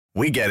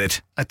We get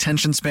it.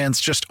 Attention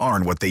spans just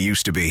aren't what they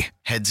used to be.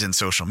 Heads in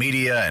social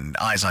media and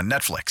eyes on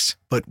Netflix.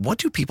 But what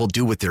do people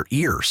do with their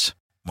ears?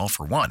 Well,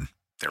 for one,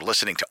 they're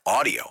listening to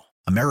audio.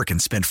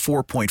 Americans spend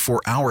 4.4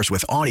 hours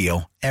with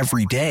audio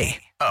every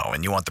day. Oh,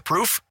 and you want the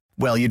proof?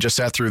 Well, you just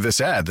sat through this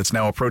ad that's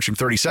now approaching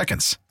 30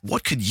 seconds.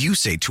 What could you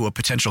say to a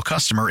potential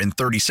customer in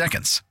 30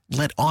 seconds?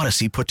 Let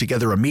Odyssey put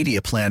together a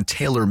media plan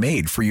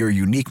tailor-made for your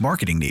unique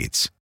marketing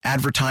needs.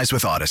 Advertise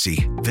with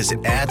Odyssey.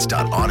 Visit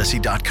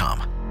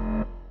ads.odyssey.com.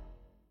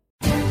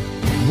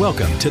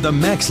 Welcome to the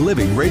Max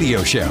Living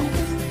Radio Show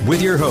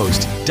with your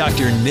host,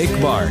 Dr. Nick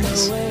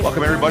Barnes.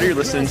 Welcome, everybody. You're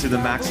listening to the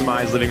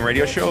Maximize Living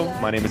Radio Show.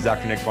 My name is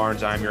Dr. Nick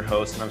Barnes. I'm your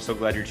host, and I'm so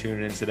glad you're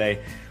tuning in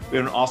today. We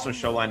have an awesome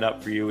show lined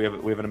up for you. We have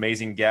an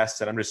amazing guest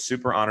that I'm just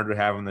super honored to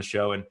have on the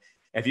show. And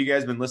if you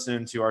guys have been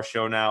listening to our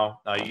show now,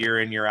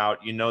 year in, year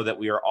out, you know that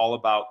we are all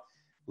about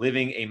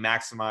living a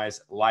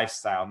maximized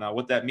lifestyle. Now,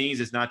 what that means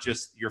is not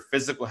just your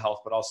physical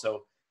health, but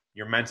also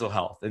your mental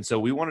health. And so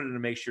we wanted to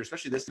make sure,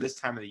 especially this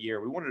time of the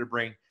year, we wanted to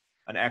bring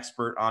an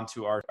expert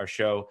onto our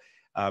show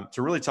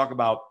to really talk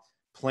about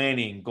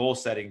planning, goal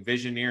setting,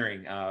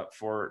 visioneering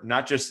for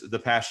not just the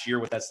past year,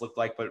 what that's looked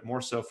like, but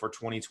more so for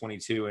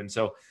 2022. And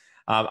so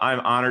I'm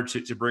honored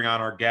to bring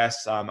on our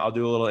guests. I'll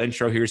do a little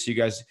intro here so you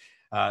guys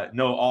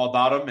know all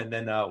about them, and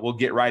then we'll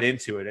get right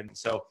into it. And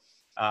so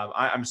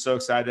I'm so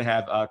excited to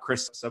have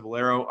Chris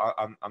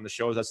Cebollero on the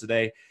show with us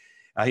today.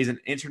 He's an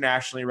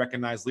internationally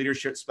recognized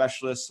leadership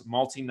specialist,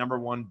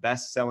 multi-number-one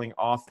best-selling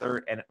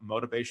author, and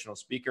motivational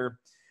speaker.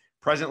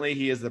 Presently,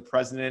 he is the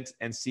president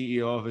and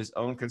CEO of his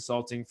own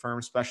consulting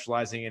firm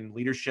specializing in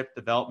leadership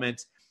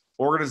development,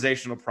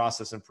 organizational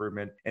process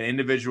improvement, and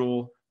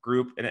individual,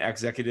 group, and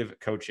executive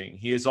coaching.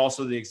 He is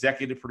also the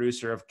executive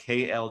producer of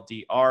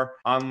KLDR,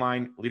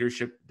 online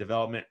leadership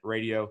development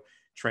radio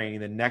training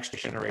the next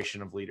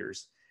generation of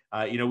leaders.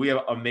 We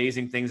have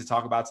amazing things to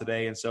talk about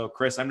today. And so,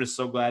 Chris, I'm just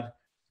so glad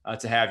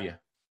to have you.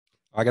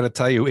 I got to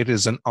tell you, it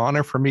is an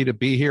honor for me to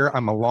be here.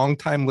 I'm a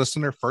longtime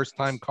listener,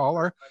 first-time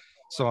caller.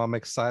 So I'm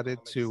excited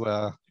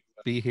to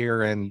be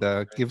here and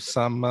give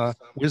some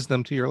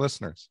wisdom to your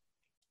listeners.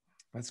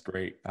 That's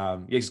great.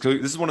 This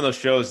is one of those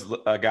shows,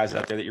 guys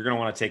out there, that you're going to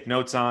want to take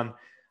notes on.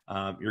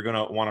 You're going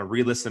to want to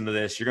re-listen to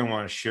this. You're going to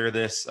want to share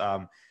this.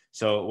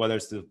 So whether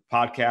it's the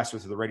podcast or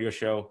the radio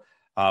show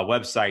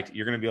website,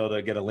 you're going to be able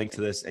to get a link to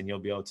this, and you'll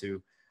be able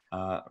to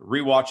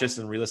rewatch this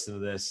and re-listen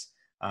to this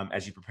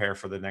as you prepare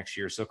for the next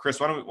year. So, Chris,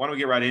 why don't we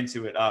get right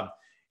into it?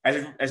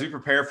 As we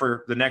prepare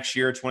for the next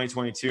year,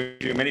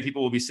 2022, many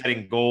people will be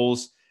setting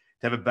goals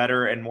to have a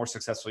better and more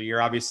successful year,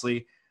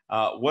 obviously.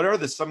 What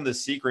are some of the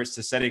secrets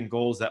to setting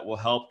goals that will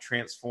help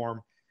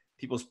transform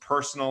people's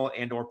personal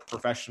and or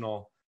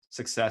professional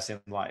success in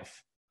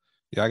life?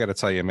 Yeah, I got to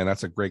tell you, man,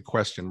 that's a great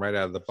question right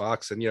out of the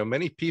box. And,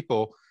 many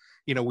people,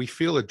 we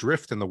feel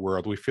adrift in the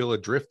world. We feel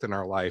adrift in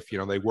our life.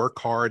 They work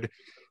hard,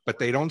 but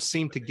they don't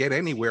seem to get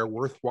anywhere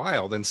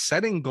worthwhile. Then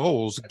setting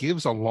goals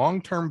gives a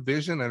long-term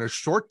vision and a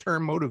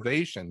short-term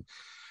motivation.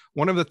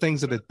 One of the things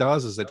that it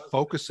does is it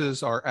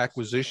focuses our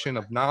acquisition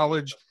of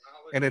knowledge,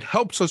 and it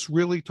helps us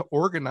really to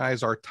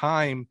organize our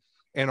time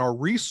and our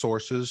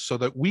resources so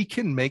that we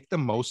can make the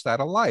most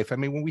out of life. I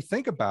mean, when we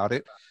think about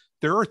it,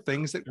 there are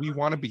things that we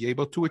want to be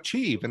able to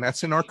achieve, and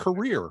that's in our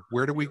career.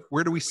 Where do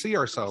we see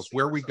ourselves?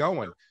 Where are we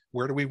going?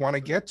 Where do we want to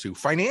get to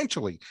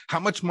financially? How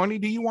much money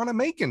do you want to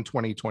make in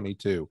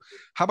 2022?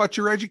 How about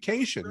your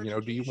education?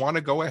 Do you want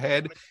to go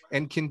ahead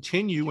and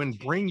continue and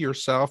bring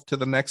yourself to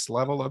the next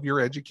level of your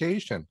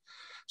education?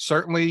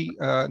 Certainly,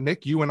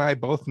 Nick, you and I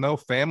both know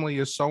family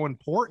is so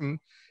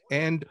important.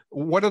 And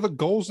what are the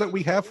goals that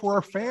we have for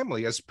our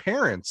family as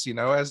parents,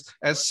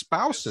 as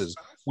spouses?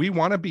 We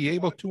want to be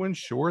able to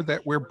ensure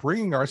that we're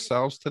bringing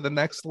ourselves to the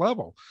next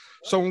level.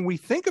 So when we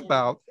think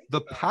about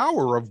the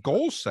power of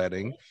goal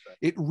setting,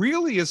 it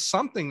really is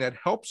something that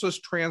helps us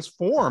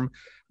transform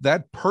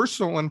that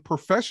personal and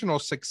professional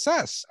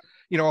success.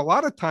 A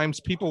lot of times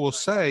people will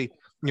say,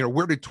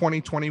 where did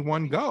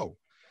 2021 go?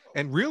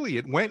 And really,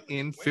 it went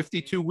in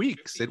 52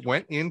 weeks. It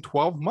went in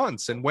 12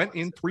 months and went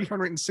in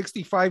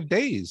 365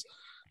 days.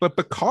 But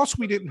because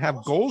we didn't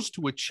have goals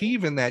to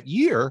achieve in that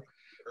year,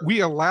 we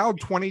allowed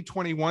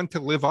 2021 to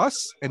live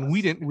us, and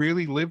we didn't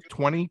really live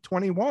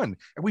 2021.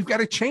 And we've got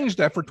to change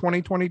that for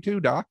 2022,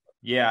 Doc.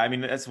 Yeah, I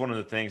mean, that's one of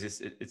the things.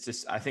 It's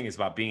just, I think it's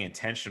about being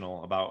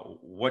intentional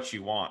about what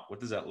you want. What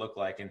does that look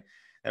like? And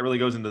that really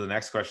goes into the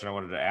next question I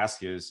wanted to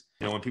ask you is,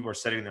 when people are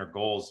setting their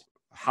goals,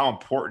 how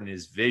important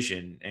is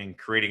vision and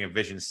creating a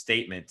vision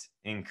statement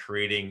in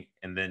creating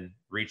and then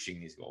reaching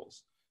these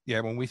goals? Yeah,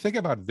 when we think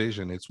about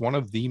vision, it's one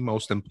of the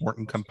most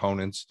important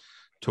components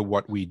to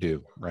what we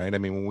do, right? I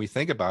mean, when we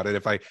think about it,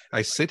 if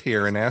I sit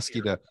here and ask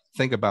you to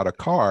think about a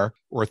car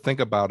or think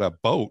about a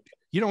boat,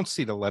 you don't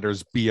see the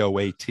letters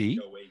BOAT.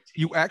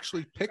 you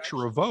actually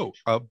picture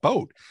a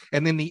boat.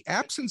 And in the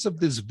absence of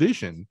this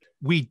vision,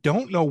 we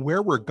don't know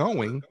where we're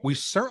going. We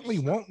certainly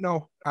won't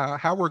know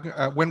how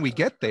we're when we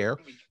get there,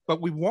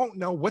 but we won't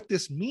know what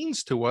this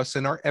means to us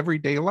in our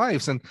everyday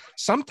lives. And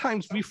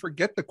sometimes we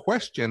forget the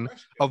question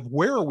of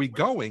where are we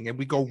going, and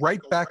we go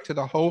right back to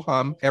the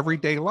ho-hum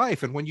everyday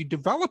life. And when you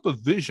develop a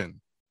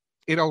vision,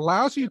 it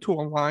allows you to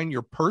align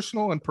your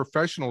personal and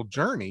professional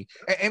journey.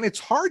 And it's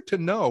hard to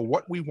know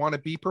what we want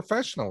to be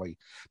professionally.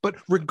 But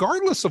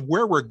regardless of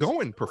where we're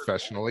going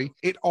professionally,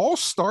 it all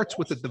starts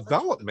with the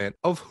development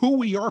of who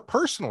we are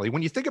personally.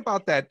 When you think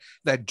about that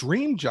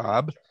dream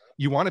job,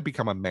 you want to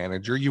become a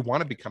manager, you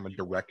want to become a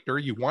director,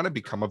 you want to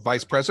become a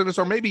vice president,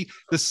 or maybe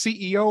the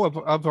CEO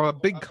of a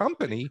big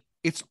company.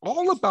 It's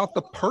all about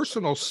the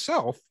personal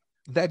self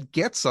that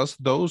gets us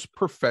those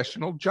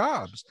professional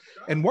jobs.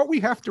 And what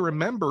we have to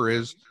remember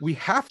is we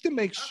have to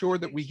make sure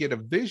that we get a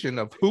vision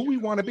of who we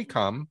want to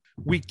become.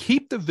 We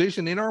keep the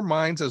vision in our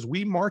minds as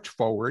we march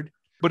forward,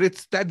 but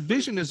it's that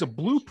vision is a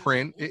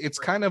blueprint. It's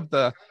kind of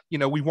the,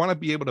 we want to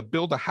be able to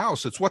build a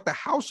house. It's what the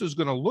house is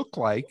going to look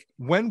like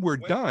when we're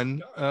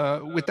done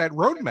with that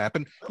roadmap.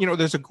 And,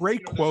 there's a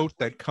great quote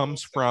that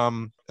comes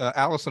from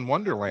Alice in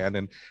Wonderland.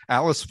 And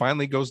Alice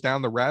finally goes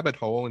down the rabbit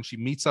hole and she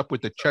meets up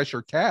with the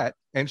Cheshire Cat.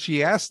 And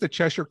she asks the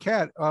Cheshire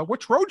Cat,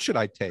 which road should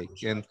I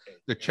take? And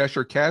the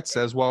Cheshire Cat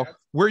says, well,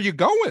 where are you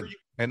going?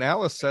 And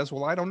Alice says,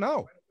 well, I don't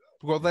know.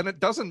 Well, then it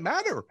doesn't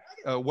matter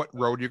what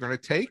road you're going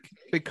to take,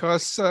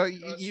 because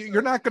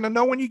you're not going to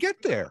know when you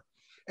get there.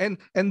 And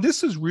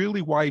this is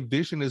really why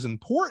vision is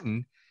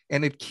important,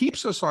 and it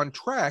keeps us on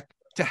track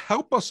to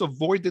help us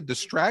avoid the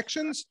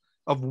distractions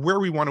of where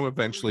we want to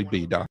eventually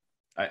be, Doc.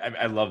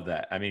 I love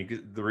that. I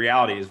mean, the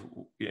reality is,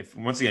 if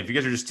you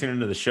guys are just tuning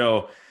into the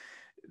show,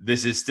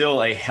 this is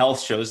still a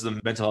health show. This is the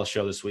mental health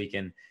show this week.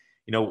 And,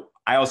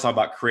 I always talk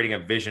about creating a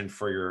vision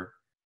for your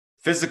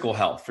physical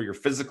health, for your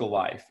physical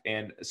life.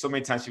 And so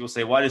many times people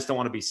say, well, I just don't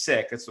want to be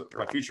sick. That's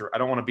my future. I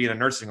don't want to be in a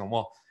nursing home.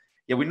 Well,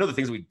 yeah, we know the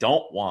things we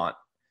don't want,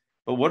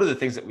 but what are the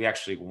things that we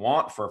actually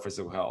want for our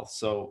physical health?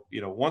 So,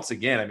 once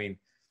again, I mean,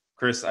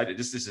 Chris,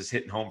 this is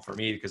hitting home for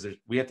me, because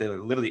we have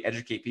to literally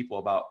educate people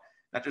about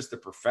not just the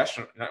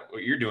professional, not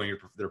what you're doing,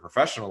 their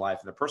professional life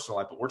and their personal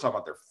life, but we're talking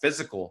about their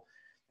physical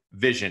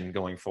vision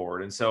going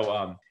forward. And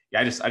so,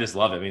 I just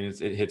love it. I mean,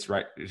 it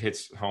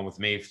hits home with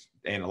me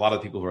and a lot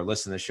of people who are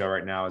listening to the show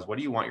right now is, what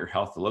do you want your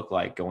health to look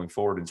like going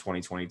forward in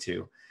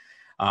 2022?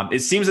 It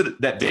seems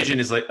that vision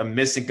is like a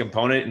missing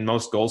component in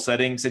most goal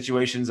setting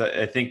situations.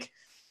 I think,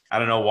 I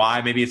don't know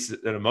why, maybe it's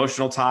an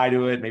emotional tie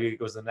to it. Maybe it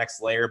goes to the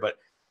next layer, but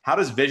how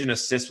does vision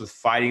assist with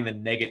fighting the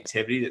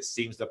negativity that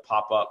seems to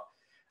pop up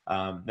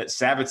that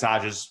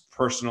sabotages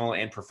personal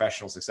and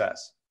professional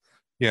success?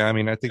 Yeah, I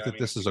mean, I think that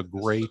this is a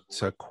great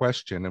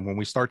question. And when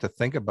we start to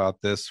think about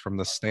this from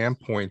the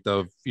standpoint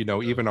of,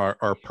 even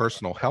our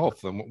personal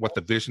health and what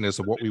the vision is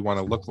of what we want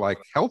to look like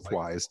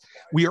health-wise,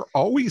 we are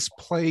always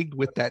plagued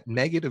with that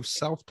negative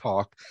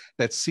self-talk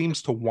that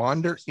seems to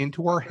wander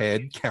into our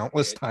head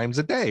countless times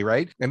a day,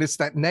 right? And it's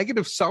that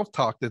negative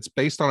self-talk that's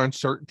based on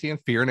uncertainty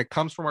and fear, and it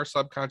comes from our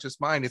subconscious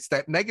mind. It's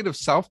that negative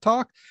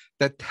self-talk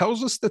that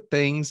tells us the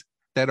things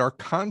that are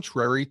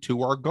contrary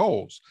to our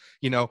goals.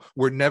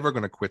 We're never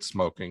going to quit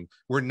smoking.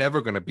 We're never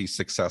going to be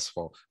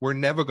successful. We're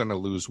never going to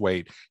lose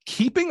weight.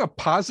 Keeping a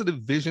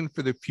positive vision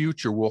for the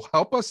future will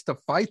help us to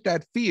fight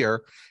that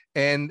fear,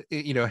 and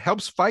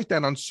helps fight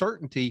that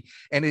uncertainty,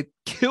 and it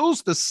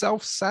kills the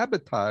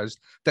self-sabotage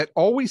that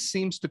always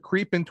seems to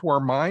creep into our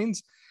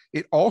minds.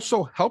 It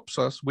also helps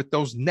us with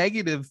those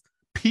negative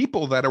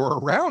people that are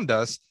around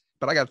us.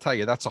 But I got to tell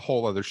you, that's a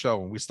whole other show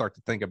when we start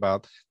to think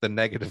about the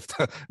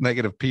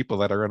negative people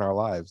that are in our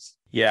lives.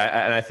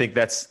 Yeah, and I think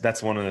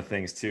that's one of the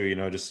things too.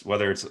 Just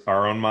whether it's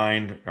our own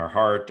mind, our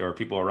heart, or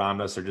people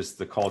around us, or just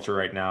the culture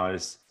right now,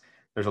 is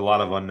there's a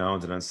lot of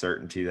unknowns and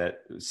uncertainty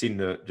that seem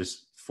to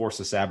just force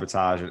the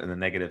sabotage and the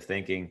negative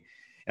thinking.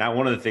 And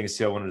one of the things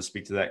too, I wanted to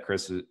speak to that,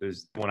 Chris,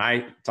 is when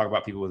I talk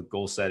about people with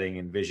goal setting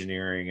and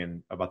visioneering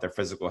and about their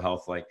physical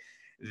health, like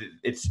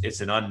it's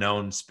an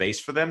unknown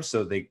space for them.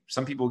 So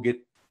some people get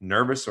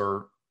nervous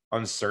or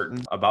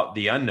uncertain about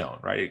the unknown,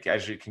 right? It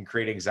actually can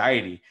create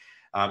anxiety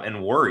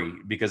and worry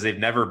because they've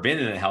never been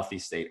in a healthy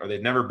state, or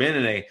they've never been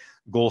in a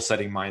goal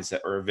setting mindset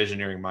or a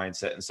visioneering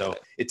mindset. And so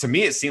to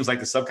me, it seems like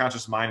the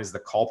subconscious mind is the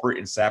culprit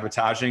in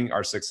sabotaging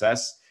our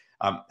success.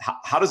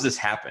 How does this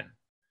happen?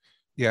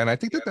 Yeah, and I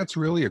think that that's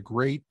really a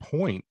great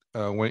point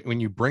when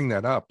you bring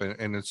that up.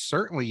 And it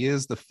certainly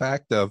is the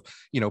fact of,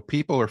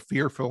 people are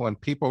fearful and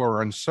people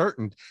are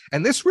uncertain.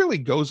 And this really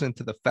goes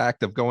into the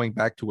fact of going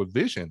back to a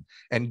vision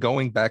and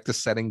going back to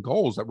setting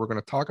goals that we're going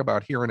to talk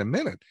about here in a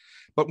minute.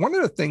 But one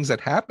of the things that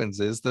happens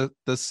is the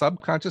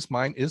subconscious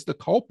mind is the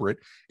culprit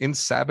in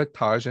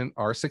sabotaging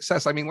our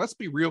success. I mean, let's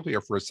be real here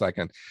for a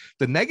second.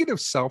 The negative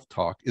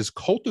self-talk is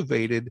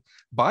cultivated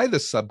by the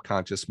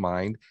subconscious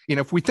mind.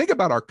 If we think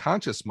about our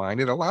conscious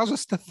mind, it allows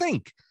us to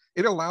think.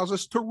 It allows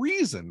us to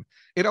reason.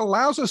 It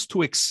allows us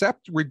to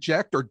accept,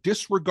 reject, or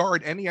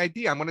disregard any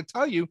idea. I'm going to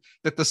tell you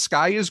that the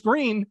sky is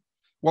green.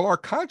 Well, our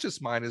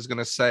conscious mind is going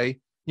to say,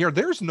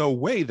 There's no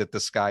way that the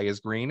sky is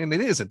green, and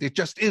it isn't. It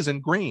just isn't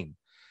green.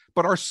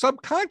 But our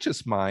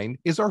subconscious mind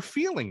is our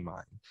feeling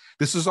mind.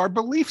 This is our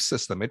belief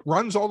system. It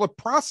runs all the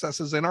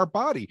processes in our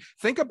body.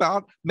 Think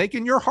about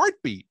making your heart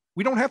beat.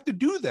 We don't have to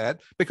do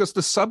that because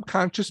the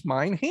subconscious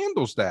mind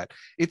handles that.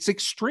 It's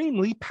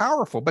extremely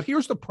powerful. But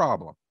here's the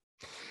problem.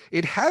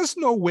 It has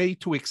no way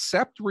to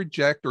accept,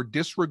 reject, or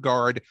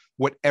disregard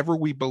whatever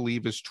we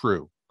believe is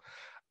true.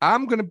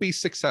 I'm going to be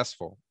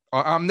successful.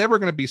 I'm never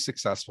going to be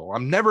successful.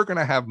 I'm never going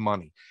to have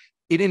money.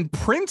 It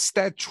imprints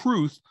that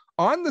truth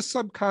on the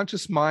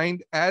subconscious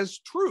mind as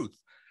truth.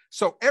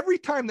 So every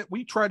time that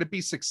we try to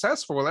be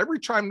successful, every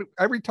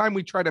time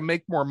we try to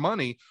make more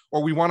money,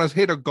 or we want to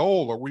hit a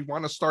goal, or we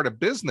want to start a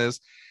business,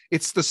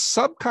 it's the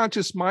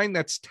subconscious mind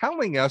that's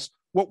telling us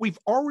what we've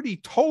already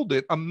told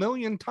it a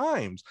million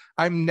times.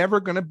 I'm never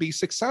going to be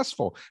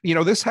successful.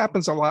 This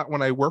happens a lot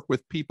when I work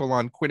with people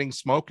on quitting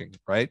smoking,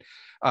 right?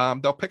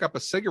 They'll pick up a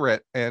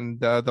cigarette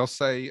and they'll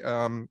say,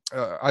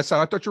 I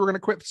thought you were going to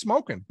quit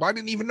smoking. Well, I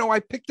didn't even know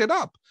I picked it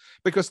up,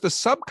 because the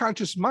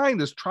subconscious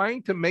mind is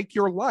trying to make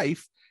your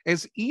life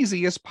as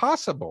easy as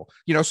possible.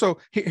 So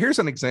here's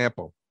an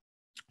example.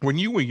 When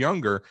you were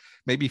younger,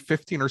 maybe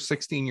 15 or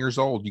 16 years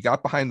old, you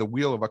got behind the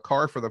wheel of a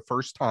car for the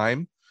first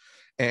time,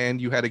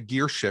 and you had a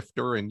gear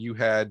shifter, and you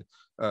had,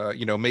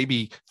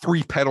 maybe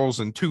 3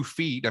 pedals and 2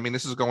 feet. I mean,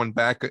 this is going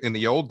back in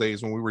the old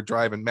days when we were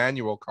driving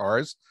manual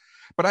cars.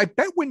 But I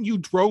bet when you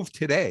drove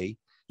today,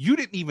 you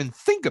didn't even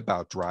think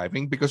about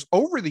driving, because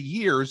over the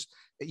years,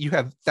 you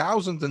have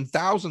thousands and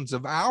thousands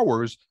of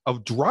hours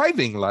of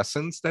driving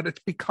lessons that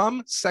it's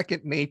become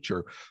second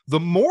nature. The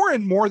more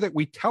and more that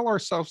we tell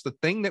ourselves the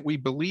thing that we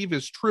believe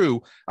is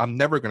true, I'm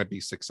never going to be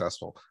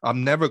successful.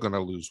 I'm never going to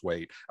lose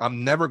weight.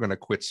 I'm never going to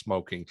quit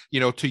smoking.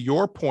 To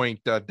your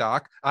point,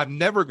 Doc, I'm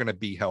never going to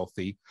be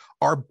healthy.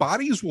 Our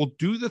bodies will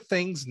do the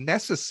things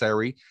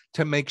necessary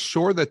to make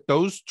sure that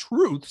those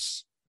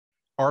truths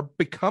are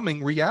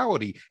becoming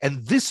reality.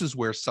 And this is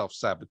where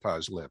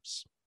self-sabotage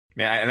lives.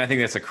 Yeah, and I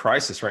think that's a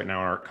crisis right now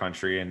in our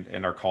country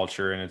and our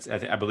culture.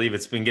 And I believe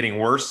it's been getting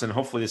worse, and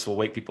hopefully this will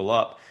wake people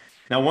up.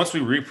 Now, once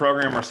we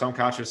reprogram our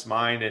subconscious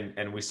mind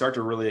and we start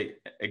to really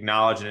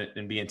acknowledge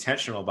and be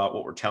intentional about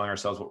what we're telling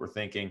ourselves, what we're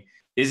thinking,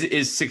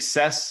 is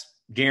success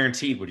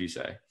guaranteed, would you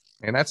say?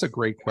 And that's a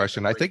great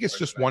question. I think it's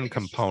just one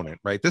component,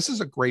 right? This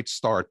is a great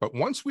start. But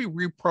once we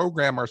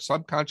reprogram our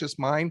subconscious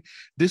mind,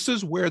 this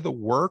is where the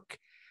work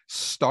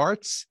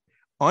starts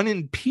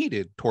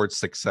unimpeded towards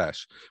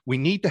success. We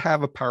need to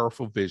have a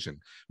powerful vision.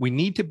 We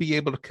need to be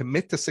able to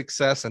commit to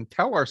success and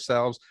tell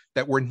ourselves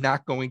that we're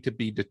not going to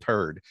be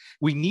deterred.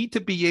 We need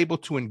to be able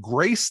to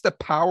embrace the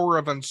power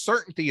of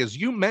uncertainty, as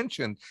you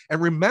mentioned. And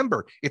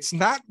remember, it's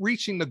not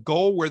reaching the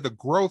goal where the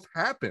growth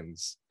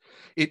happens.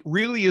 It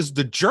really is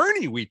the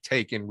journey we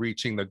take in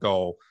reaching the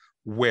goal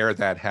where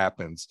that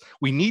happens.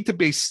 We need to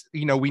be,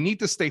 we need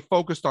to stay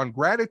focused on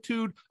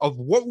gratitude of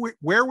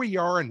where we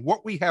are and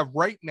what we have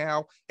right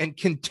now, and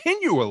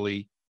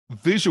continually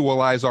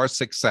visualize our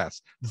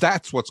success.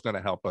 That's what's going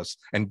to help us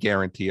and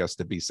guarantee us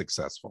to be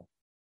successful.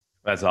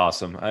 That's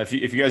awesome. If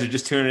you guys are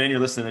just tuning in, you're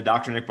listening to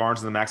Dr. Nick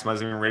Barnes on the Maximize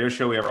Living Radio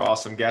Show. We have our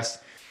awesome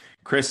guest,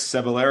 Chris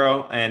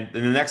Cebollero. And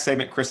in the next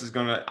segment, Chris is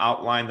going to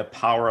outline the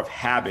power of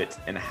habit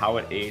and how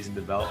it aids in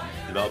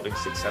developing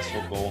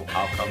successful goal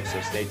outcomes.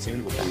 So stay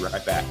tuned. We'll be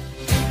right back.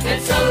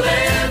 It's a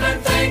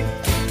living thing.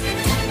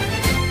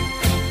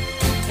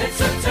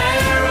 It's a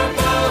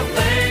terrible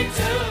thing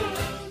to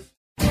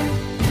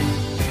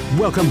lose.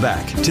 Welcome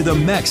back to the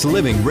Max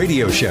Living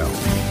Radio Show.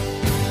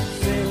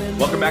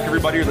 Welcome back,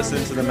 everybody. You're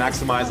listening to the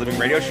Maximize Living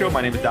Radio Show.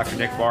 My name is Dr.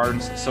 Nick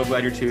Barnes. So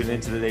glad you're tuning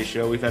into today's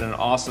show. We've had an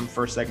awesome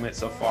first segment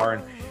so far.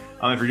 And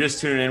if you're just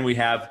tuning in, we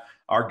have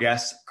our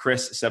guest,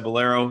 Chris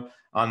Cebollero,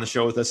 on the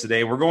show with us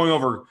today. We're going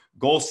over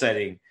goal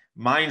setting,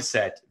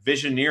 mindset,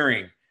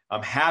 visioneering,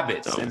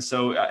 habits. And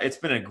so it's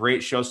been a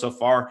great show so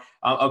far.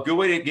 A good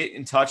way to get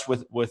in touch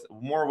with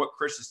more of what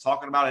Chris is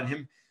talking about and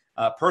him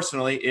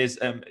personally is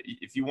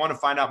if you want to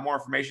find out more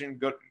information,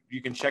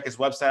 you can check his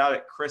website out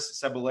at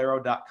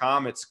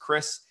chriscebollero.com. It's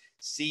Chris,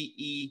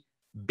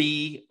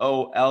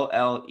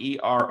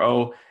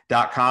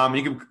 CEBOLLERO.com.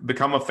 You can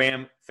become a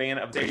fan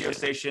of the radio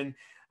station.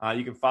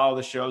 You can follow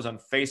the shows on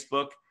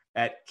Facebook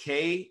at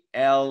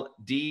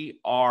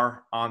KLDR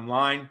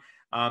Online.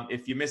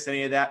 If you miss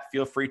any of that,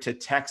 feel free to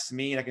text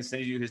me and I can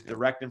send you his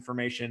direct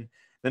information.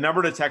 The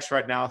number to text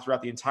right now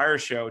throughout the entire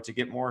show to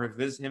get more of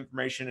his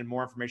information and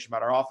more information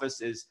about our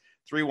office is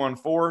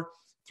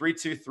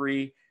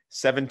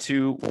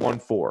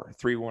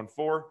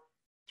 314-323-7214.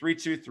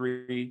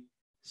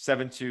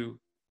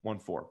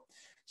 314-323-7214.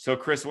 So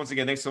Chris, once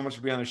again, thanks so much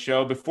for being on the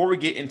show. Before we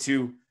get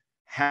into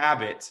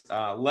habit,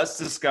 let's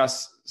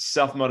discuss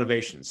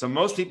self-motivation. So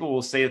most people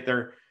will say that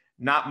they're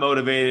not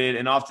motivated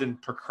and often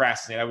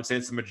procrastinate. I would say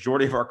it's the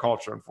majority of our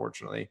culture,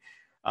 unfortunately.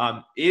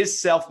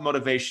 Is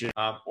self-motivation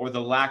or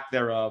the lack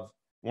thereof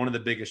one of the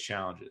biggest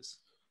challenges?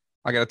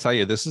 I got to tell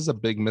you, this is a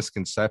big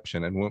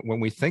misconception. And when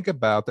we think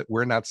about that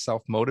we're not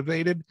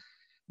self-motivated,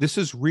 this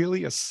is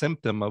really a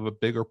symptom of a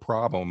bigger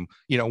problem.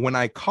 When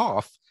I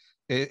cough,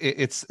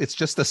 It's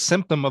just a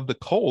symptom of the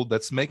cold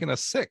that's making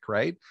us sick,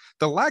 right?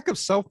 The lack of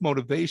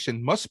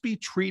self-motivation must be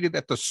treated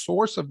at the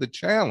source of the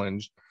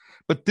challenge.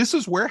 But this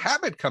is where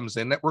habit comes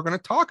in that we're going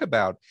to talk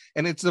about.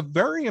 And it's a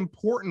very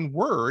important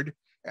word.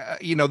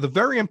 The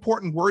very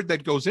important word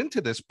that goes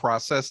into this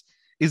process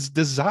is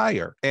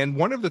desire. And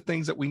one of the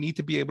things that we need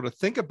to be able to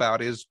think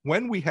about is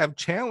when we have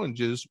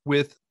challenges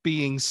with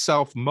being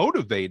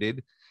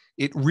self-motivated,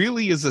 it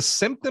really is a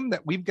symptom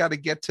that we've got to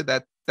get to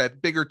that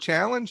bigger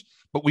challenge,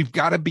 but we've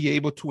got to be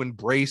able to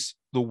embrace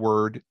the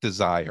word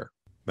desire.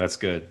 That's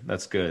good.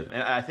 That's good.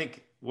 And I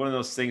think one of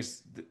those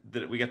things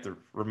that we get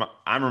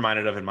I'm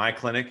reminded of in my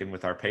clinic and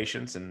with our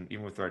patients and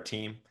even with our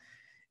team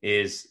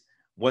is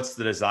what's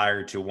the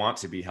desire to want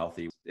to be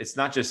healthy? It's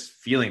not just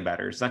feeling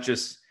better. It's not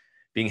just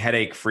being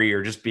headache free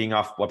or just being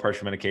off blood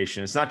pressure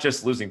medication. It's not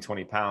just losing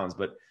 20 pounds,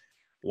 but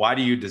why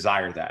do you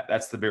desire that?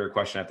 That's the bigger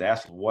question I have to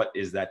ask. What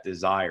is that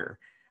desire?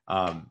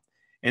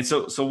 And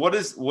so what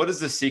is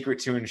the secret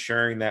to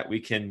ensuring that we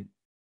can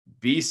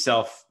be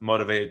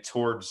self-motivated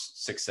towards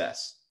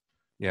success?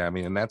 Yeah, I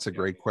mean, and that's a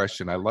great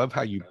question. I love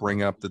how you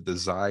bring up the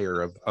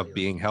desire of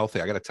being healthy.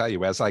 I got to tell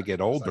you, as I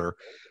get older,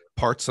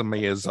 parts of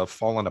me is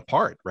falling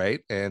apart, right?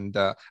 And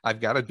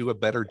I've got to do a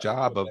better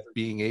job of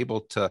being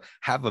able to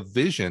have a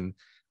vision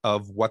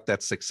of what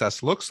that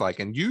success looks like.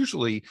 And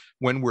usually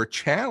when we're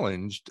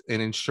challenged in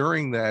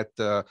ensuring that,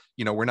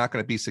 we're not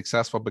going to be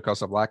successful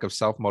because of lack of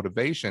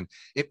self-motivation,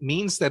 it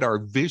means that our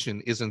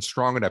vision isn't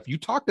strong enough. You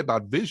talked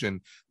about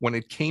vision when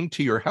it came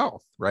to your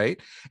health, right?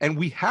 And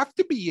we have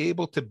to be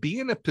able to be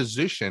in a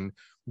position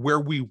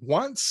where we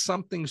want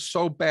something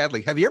so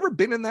badly. Have you ever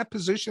been in that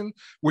position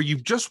where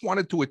you've just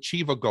wanted to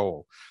achieve a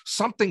goal,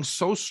 something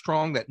so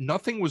strong that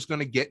nothing was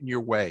going to get in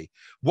your way?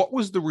 What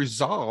was the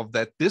resolve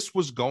that this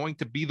was going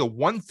to be the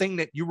one thing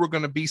that you were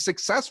going to be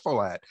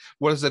successful at?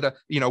 Was it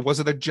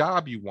a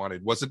job you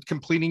wanted? Was it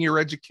completing your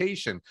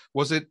education?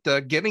 Was it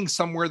getting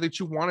somewhere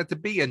that you wanted to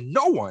be? And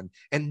no one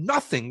and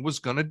nothing was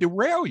going to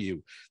derail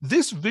you.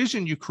 This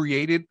vision you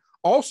created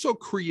also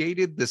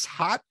created this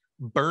hot,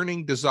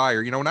 burning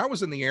desire. When I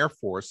was in the Air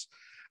Force,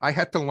 I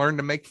had to learn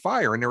to make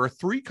fire. And there are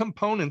 3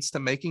 components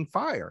to making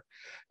fire.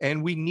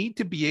 And we need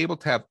to be able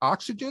to have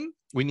oxygen.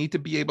 We need to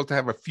be able to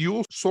have a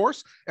fuel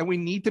source, and we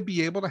need to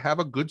be able to have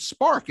a good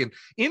spark. And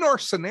in our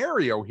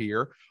scenario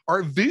here,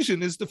 our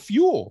vision is the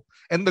fuel.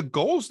 And the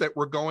goals that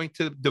we're going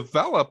to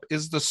develop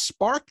is the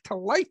spark to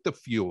light the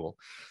fuel.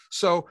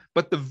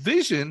 But the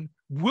vision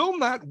will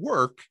not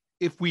work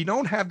if we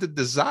don't have the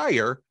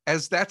desire,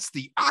 as that's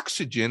the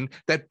oxygen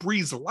that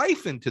breathes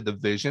life into the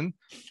vision.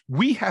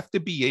 We have to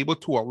be able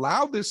to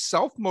allow this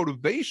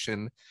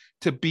self-motivation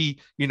to be,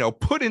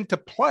 put into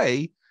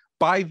play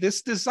by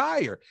this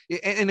desire.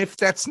 And if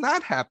that's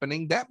not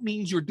happening, that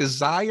means your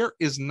desire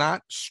is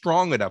not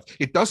strong enough.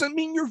 It doesn't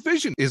mean your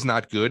vision is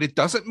not good. It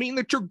doesn't mean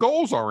that your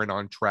goals aren't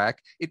on track.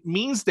 It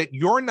means that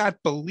you're not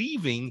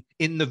believing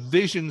in the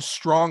vision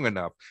strong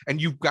enough.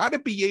 And you've got to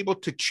be able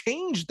to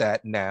change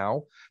that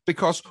now,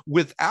 because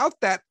without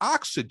that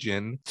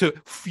oxygen to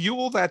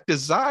fuel that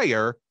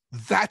desire,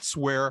 that's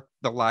where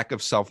the lack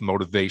of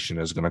self-motivation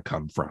is going to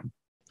come from.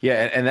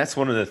 Yeah. And that's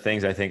one of the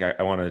things I think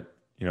I want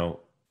to,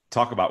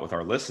 talk about with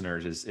our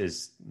listeners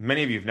is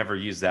many of you have never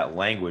used that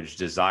language,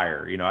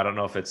 desire. I don't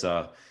know if it's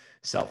a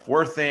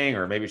self-worth thing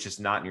or maybe it's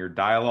just not in your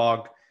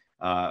dialogue,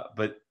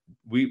 but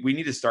we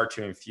need to start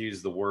to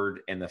infuse the word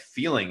and the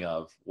feeling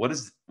of what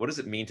does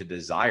it mean to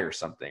desire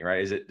something,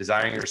 right? Is it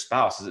desiring your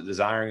spouse? Is it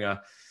desiring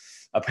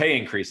a pay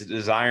increase? Is it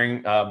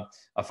desiring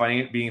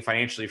being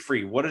financially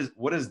free? What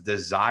does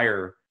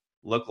desire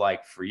look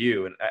like for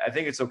you? And I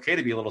think it's okay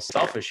to be a little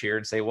selfish here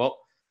and say, well,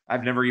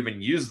 I've never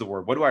even used the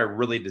word. What do I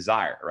really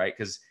desire, right?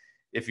 Because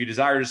if you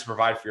desire just to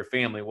provide for your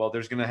family, well,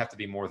 there's going to have to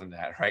be more than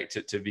that, right?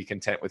 To be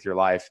content with your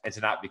life and to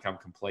not become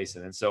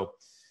complacent. And so,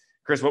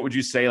 Chris, what would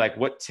you say? Like,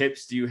 what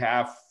tips do you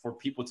have for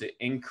people to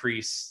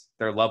increase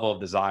their level of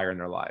desire in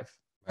their life?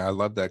 I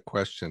love that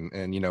question.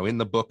 And, in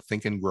the book,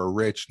 Think and Grow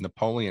Rich,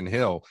 Napoleon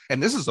Hill,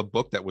 and this is a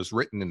book that was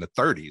written in the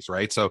 30s,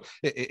 right? So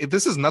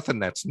this is nothing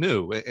that's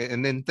new.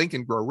 And then Think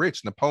and Grow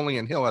Rich,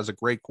 Napoleon Hill has a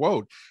great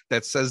quote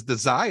that says,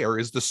 desire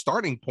is the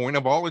starting point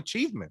of all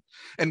achievement.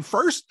 And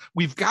first,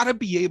 we've got to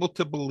be able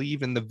to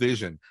believe in the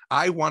vision.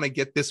 I want to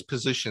get this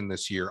position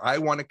this year. I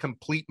want to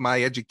complete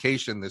my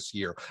education this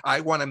year.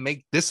 I want to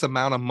make this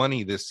amount of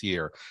money this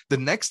year. The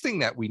next thing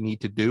that we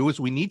need to do is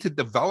we need to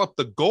develop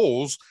the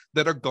goals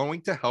that are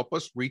going to help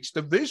us reach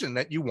the vision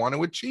that you want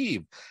to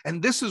achieve.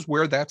 And this is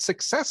where that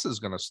success is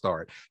going to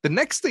start. The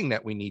next thing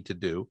that we need to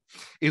do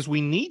is we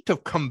need to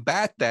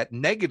combat that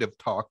negative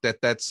talk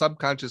that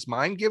subconscious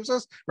mind gives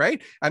us, right?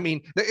 I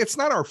mean, it's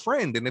not our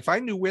friend. And if I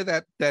knew where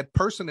that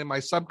person in my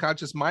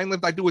subconscious mind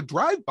lived, I'd do a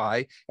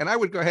drive-by and I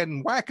would go ahead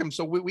and whack him.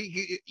 So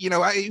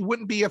it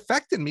wouldn't be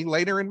affecting me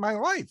later in my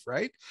life,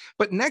 right?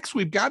 But next,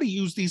 we've got to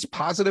use these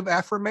positive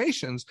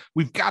affirmations.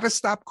 We've got to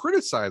stop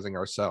criticizing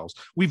ourselves.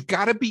 We've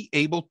got to be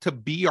able to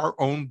be our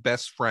own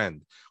best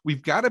friend.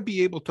 We've got to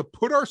be able to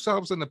put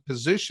ourselves in a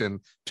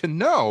position to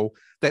know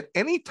that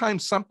anytime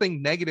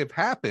something negative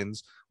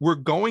happens, we're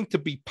going to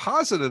be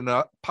positive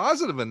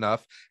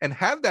enough and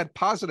have that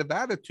positive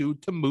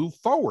attitude to move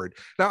forward.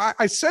 Now,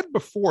 I said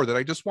before that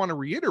I just want to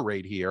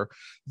reiterate here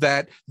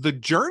that the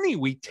journey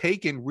we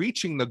take in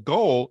reaching the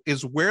goal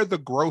is where the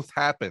growth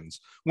happens.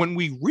 When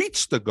we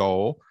reach the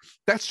goal,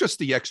 that's just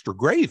the extra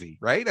gravy,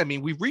 right? I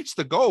mean, we've reached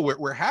the goal,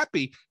 we're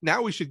happy.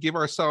 Now we should give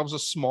ourselves a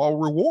small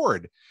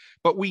reward.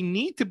 But we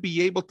need to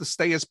be able to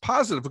stay as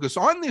positive, because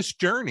on this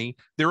journey,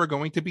 there are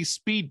going to be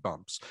speed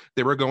bumps.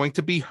 There are going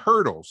to be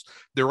hurdles.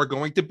 There are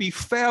going to be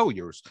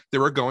failures.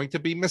 There are going to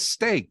be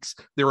mistakes.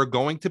 There are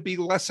going to be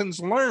lessons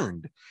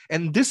learned.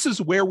 And this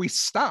is where we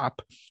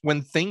stop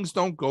when things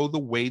don't go the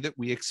way that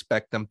we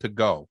expect them to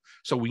go.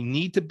 So we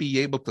need to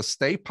be able to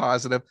stay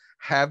positive,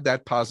 have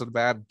that positive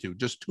attitude.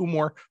 Just 2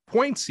 more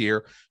points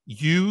here.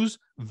 Use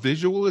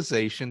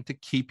visualization to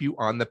keep you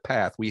on the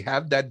path. We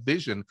have that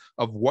vision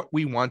of what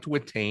we want to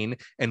attain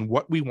and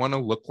what we want to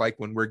look like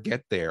when we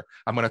get there.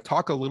 I'm going to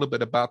talk a little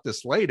bit about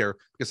this later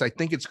because I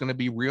think it's going to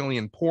be really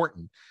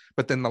important.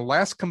 But then the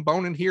last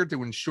component here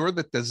to ensure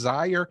that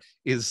desire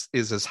is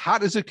as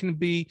hot as it can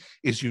be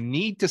is you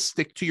need to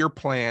stick to your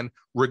plan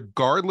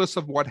regardless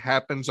of what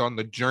happens on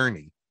the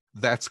journey.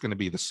 That's going to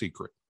be the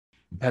secret.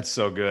 That's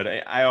so good.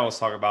 I always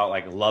talk about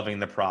like loving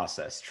the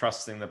process,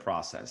 trusting the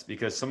process,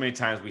 because so many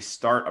times we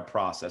start a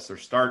process or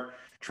start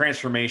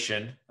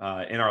transformation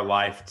in our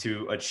life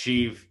to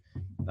achieve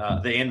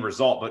the end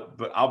result.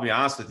 But I'll be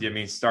honest with you. I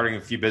mean, starting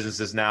a few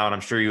businesses now, and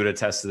I'm sure you would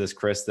attest to this,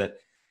 Chris, that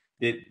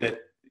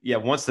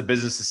once the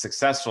business is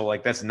successful,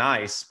 like that's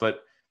nice,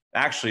 but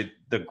actually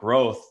the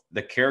growth,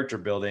 the character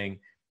building,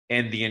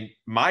 and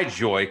my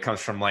joy comes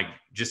from like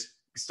just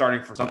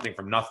starting from something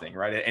from nothing,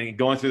 right? And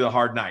going through the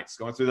hard nights,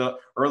 going through the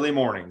early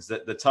mornings,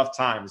 the tough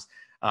times.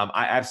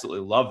 I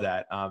absolutely love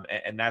that.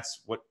 And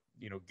that's what,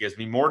 gives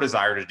me more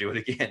desire to do it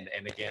again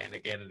and again and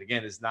again and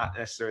again. Is not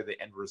necessarily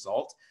the end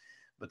result,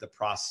 but the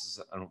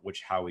process on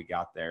how we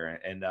got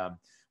there. And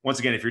once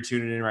again, if you're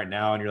tuning in right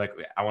now and you're like,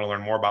 I want to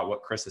learn more about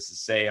what Chris has to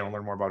say, I want to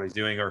learn more about what he's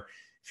doing, or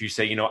if you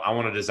say, I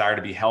want a desire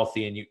to be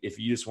healthy, and if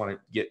you just want to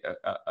get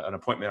an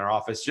appointment in our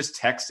office, just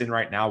text in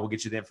right now. We'll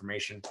get you the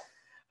information.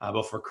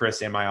 Both for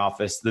Chris and my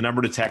office. The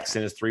number to text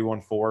in is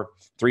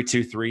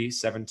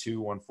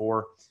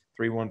 314-323-7214,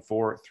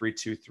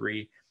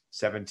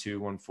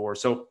 314-323-7214.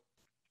 So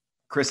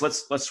Chris,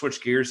 let's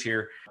switch gears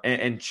here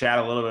and chat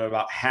a little bit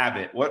about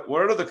habit. What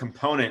are the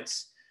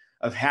components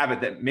of habit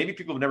that maybe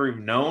people have never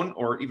even known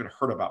or even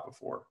heard about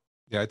before?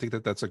 Yeah, I think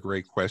that's a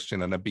great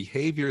question. And a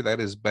behavior that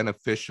is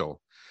beneficial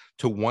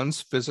to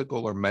one's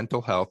physical or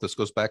mental health, this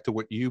goes back to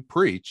what you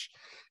preach,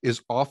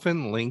 is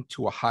often linked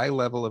to a high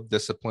level of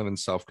discipline and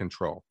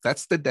self-control.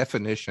 That's the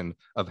definition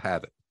of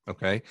habit,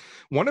 okay?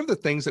 One of the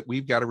things that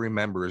we've got to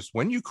remember is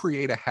when you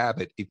create a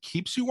habit, it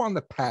keeps you on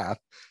the path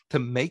to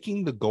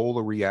making the goal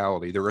a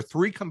reality. There are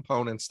 3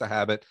 components to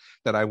habit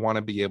that I want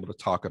to be able to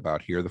talk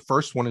about here. The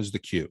first one is the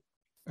cue.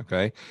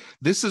 Okay.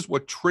 This is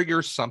what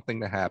triggers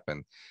something to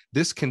happen.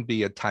 This can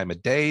be a time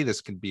of day.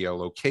 This can be a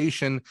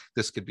location.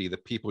 This could be the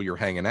people you're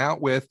hanging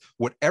out with.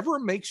 Whatever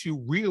makes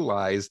you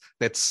realize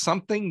that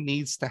something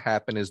needs to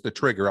happen is the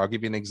trigger. I'll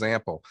give you an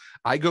example.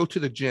 I go to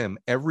the gym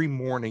every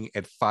morning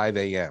at 5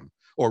 a.m.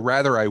 Or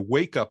rather, I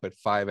wake up at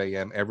 5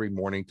 a.m. every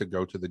morning to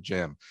go to the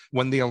gym.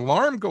 When the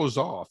alarm goes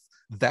off,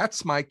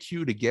 that's my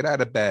cue to get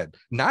out of bed,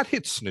 not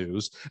hit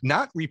snooze,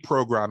 not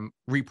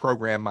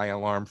reprogram my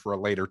alarm for a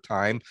later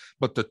time,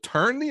 but to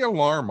turn the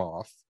alarm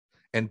off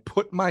and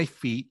put my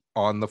feet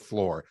on the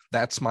floor.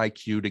 That's my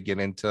cue to get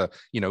into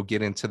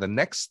the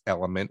next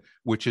element,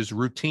 which is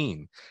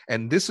routine.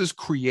 And this is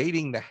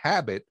creating the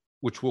habit,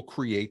 which will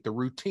create the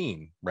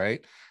routine,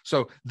 right?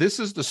 So this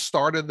is the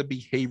start of the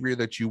behavior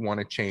that you want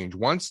to change.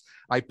 Once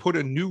I put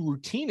a new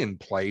routine in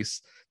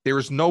place, there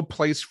is no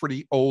place for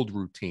the old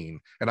routine.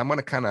 And I'm going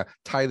to kind of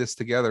tie this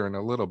together in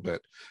a little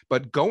bit.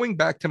 But going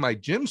back to my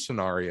gym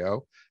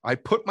scenario, I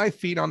put my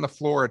feet on the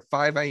floor at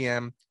 5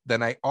 a.m.,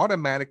 then I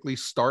automatically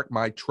start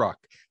my truck.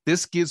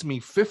 This gives me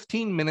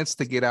 15 minutes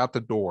to get out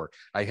the door.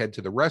 I head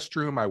to the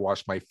restroom, I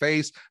wash my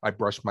face, I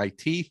brush my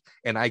teeth,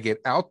 and I get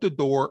out the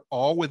door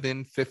all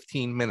within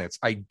 15 minutes.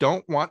 I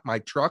don't want my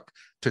truck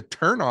to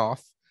turn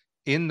off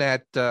in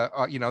that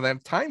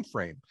time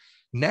frame.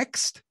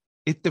 Next,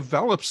 it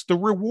develops the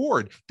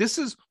reward. This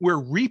is where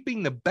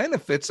reaping the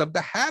benefits of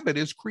the habit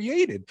is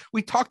created.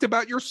 We talked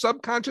about your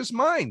subconscious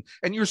mind,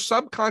 and your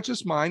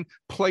subconscious mind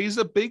plays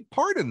a big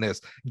part in this.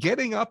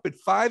 Getting up at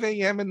 5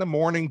 a.m. in the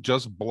morning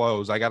just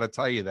blows. I got to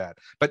tell you that.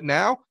 But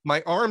now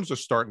my arms are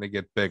starting to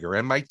get bigger,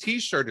 and my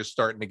t-shirt is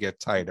starting to get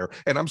tighter,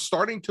 and I'm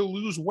starting to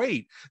lose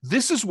weight.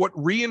 This is what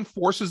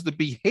reinforces the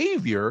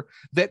behavior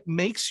that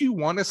makes you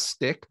want to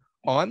stick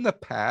on the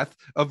path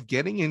of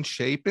getting in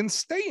shape and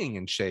staying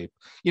in shape.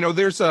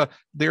 There's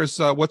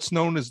what's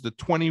known as the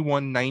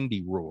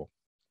 2190 rule.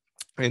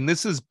 And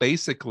this is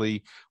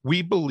basically,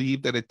 we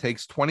believe that it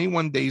takes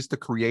 21 days to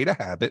create a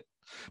habit,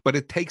 but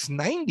it takes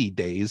 90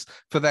 days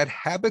for that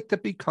habit to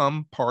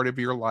become part of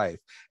your life.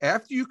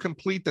 After you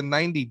complete the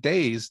 90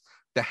 days,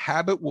 the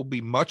habit will be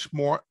much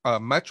more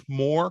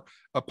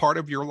a part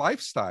of your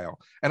lifestyle.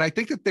 And I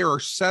think that there are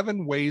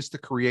 7 ways to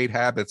create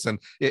habits. And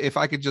if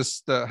I could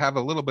just have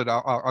a little bit,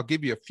 I'll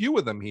give you a few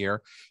of them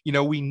here.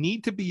 We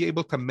need to be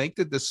able to make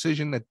the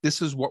decision that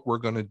this is what we're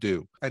going to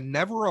do and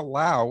never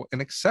allow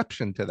an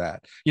exception to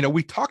that.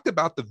 We talked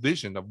about the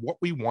vision of what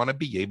we want to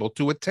be able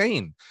to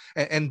attain.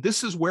 And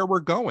this is where we're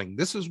going.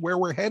 This is where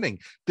we're heading.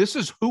 This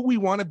is who we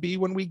want to be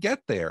when we get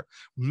there.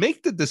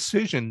 Make the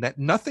decision that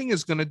nothing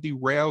is going to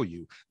derail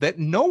you, that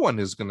no one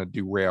is going to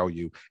derail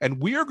you.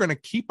 And we are going to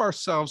keep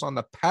ourselves on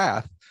the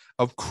path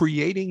of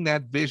creating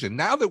that vision.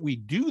 Now that we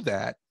do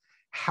that,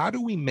 how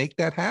do we make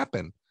that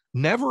happen?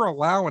 Never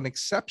allow an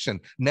exception.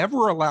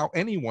 Never allow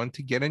anyone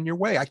to get in your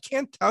way. I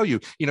can't tell you,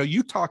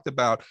 you talked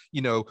about,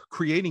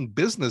 creating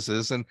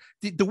businesses, and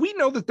do we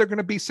know that they're going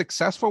to be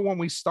successful when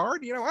we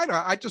start?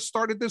 I just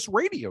started this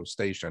radio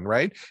station,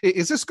 right?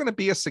 Is this going to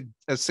be a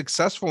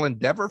successful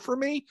endeavor for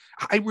me?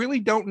 I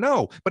really don't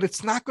know, but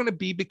it's not going to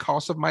be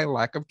because of my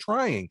lack of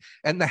trying.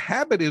 And the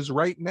habit is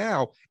right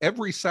now,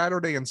 every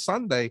Saturday and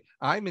Sunday,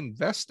 I'm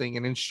investing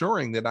and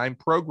ensuring that I'm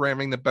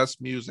programming the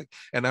best music,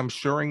 and I'm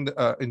ensuring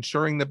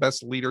the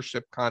best leadership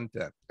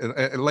content.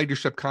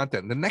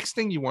 The next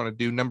thing you want to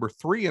do, number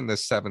 3 in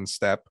this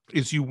 7-step,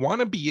 is you want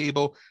to be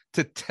able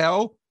to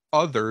tell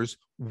others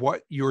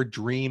what your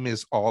dream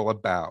is all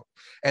about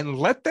and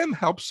let them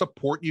help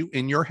support you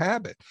in your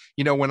habit.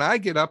 When I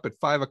get up at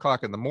 5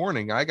 o'clock in the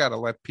morning, I got to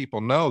let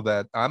people know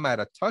that I'm at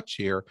a touch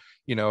here,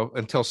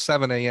 until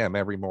 7 a.m.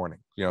 every morning.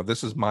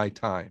 This is my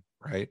time.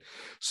 Right.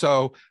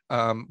 So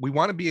we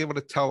want to be able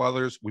to tell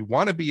others, we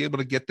want to be able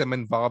to get them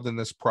involved in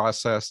this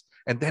process.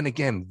 And then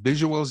again,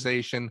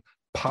 visualization,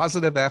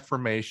 positive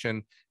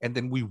affirmation. And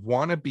then we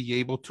want to be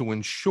able to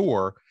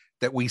ensure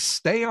that we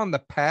stay on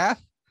the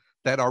path,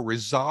 that our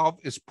resolve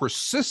is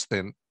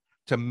persistent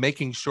to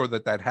making sure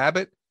that that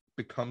habit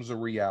becomes a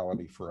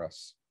reality for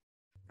us.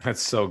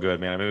 That's so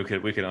good, man. I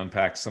mean, we could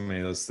unpack so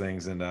many of those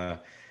things. And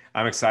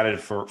I'm excited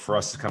for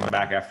us to come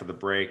back after the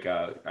break.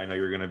 I know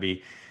you're going to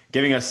be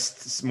giving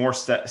us more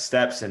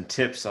steps and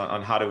tips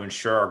on how to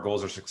ensure our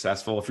goals are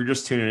successful. If you're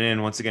just tuning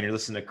in, once again, you're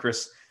listening to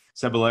Chris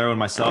Cebollero and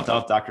myself,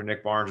 Dr.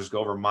 Nick Barnes, just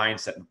go over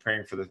mindset and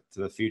preparing for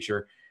the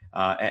future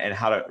and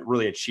how to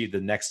really achieve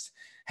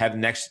have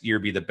next year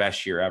be the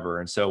best year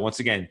ever. And so once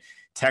again,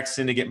 text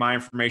in to get my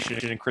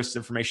information and Chris'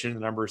 information. The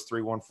number is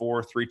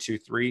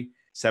 314-323-7214,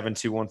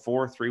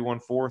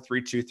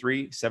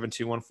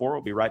 314-323-7214. We'll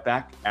be right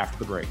back after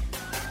the break.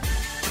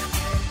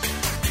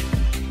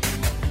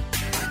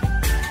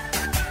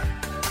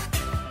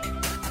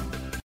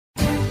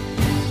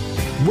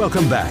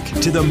 Welcome back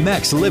to the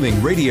Max Living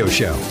Radio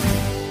Show.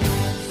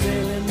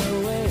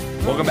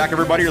 Welcome back,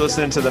 everybody. You're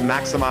listening to the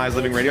Maximize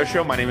Living Radio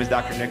Show. My name is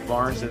Dr. Nick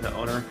Barnes, and the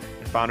owner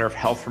and founder of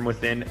Health From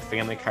Within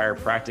Family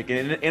Chiropractic.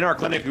 And in our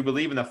clinic, we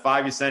believe in the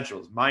 5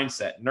 essentials: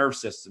 mindset, nerve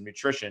system,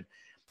 nutrition,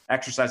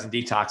 exercise, and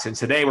detox. And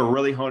today, we're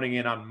really honing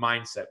in on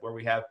mindset, where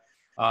we have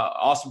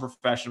awesome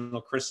professional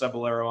Chris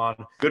Cebollero on,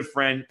 good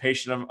friend,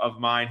 patient of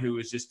mine, who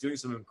is just doing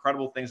some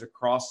incredible things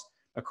across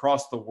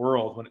the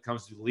world when it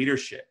comes to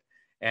leadership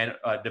and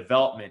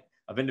development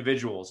of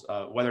individuals,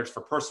 whether it's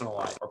for personal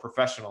life or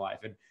professional life.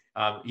 And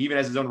he even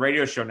has his own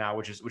radio show now,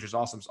 which is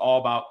awesome. It's all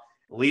about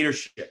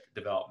leadership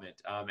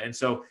development. And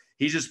so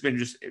he's just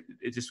been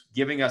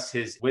giving us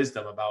his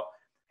wisdom about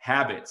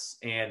habits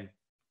and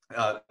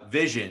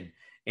vision,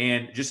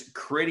 and just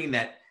creating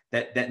that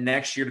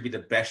next year to be the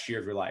best year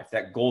of your life,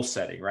 that goal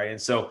setting, right?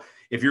 And so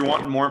if you're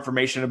wanting more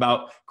information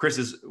about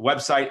Chris's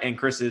website and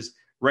Chris's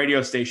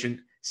radio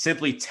station,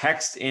 simply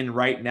text in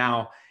right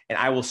now, and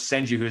I will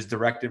send you his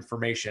direct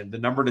information. The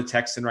number to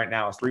text in right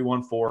now is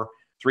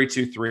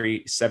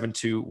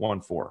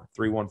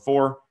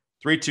 314-323-7214,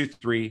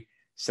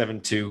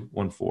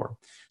 314-323-7214.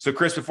 So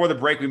Chris, before the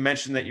break, we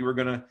mentioned that you were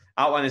going to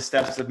outline the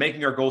steps of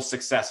making our goals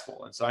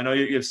successful. And so I know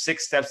you have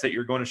 6 steps that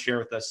you're going to share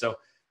with us. So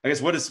I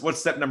guess what's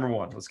step number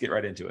 1? Let's get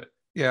right into it.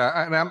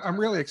 Yeah, and I'm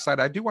really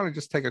excited. I do want to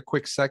just take a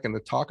quick second to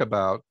talk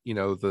about,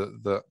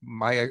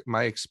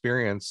 my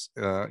experience,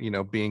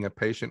 being a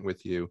patient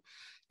with you.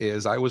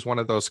 Is I was one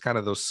of those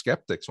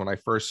skeptics when I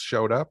first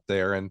showed up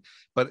there,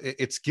 but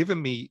it's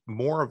given me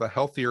more of a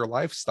healthier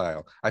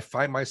lifestyle. I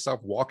find myself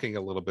walking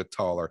a little bit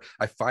taller.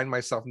 I find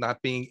myself not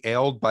being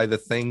ailed by the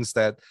things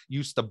that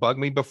used to bug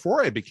me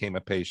before I became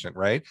a patient,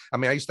 right? I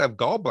mean, I used to have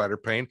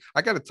gallbladder pain.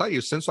 I got to tell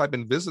you, since I've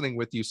been visiting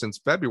with you since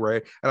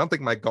February, I don't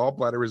think my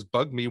gallbladder has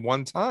bugged me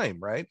one time,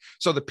 right?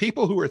 So the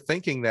people who are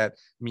thinking that,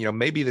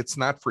 maybe that's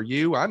not for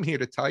you, I'm here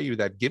to tell you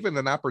that given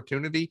an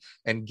opportunity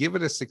and give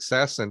it a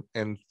success and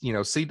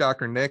see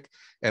Dr. Nick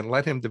and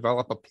let him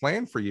develop a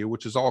plan for you,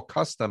 which is all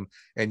custom,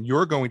 and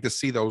you're going to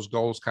see those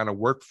goals kind of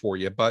work for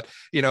you. But,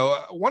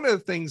 one of the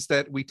things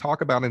that we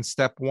talk about in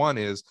step 1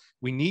 is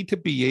we need to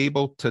be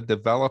able to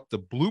develop the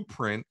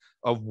blueprint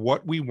of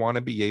what we want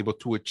to be able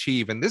to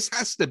achieve. And this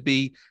has to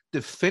be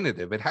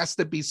definitive. It has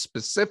to be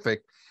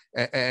specific,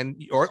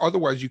 or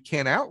otherwise you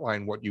can't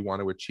outline what you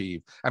want to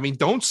achieve. I mean,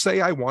 don't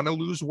say I want to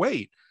lose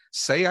weight.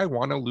 Say I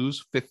want to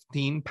lose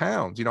 15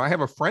 pounds. I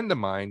have a friend of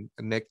mine,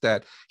 Nick,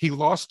 that he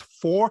lost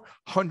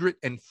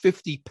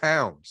 450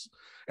 pounds.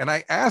 And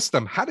I asked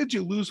him, how did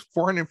you lose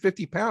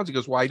 450 pounds? He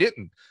goes, well, I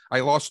didn't. I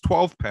lost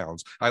 12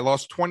 pounds. I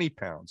lost 20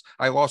 pounds.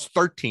 I lost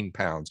 13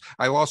 pounds.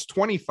 I lost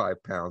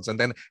 25 pounds. And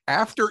then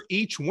after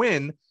each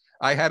win,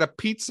 I had a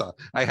pizza.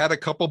 I had a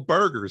couple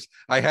burgers.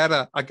 I had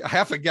a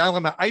half a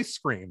gallon of ice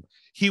cream.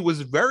 He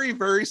was very,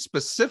 very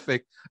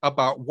specific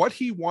about what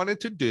he wanted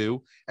to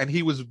do. And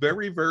he was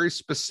very, very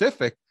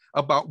specific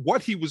about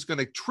what he was going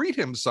to treat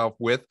himself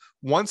with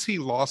once he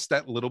lost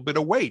that little bit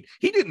of weight.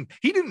 He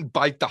didn't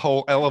bite the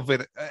whole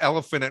elephant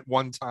at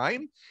one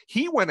time.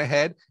 He went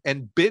ahead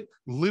and bit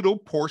little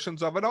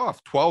portions of it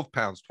off, 12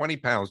 pounds, 20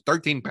 pounds,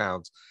 13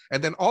 pounds.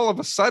 And then all of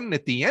a sudden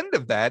at the end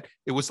of that,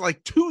 it was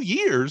like 2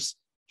 years,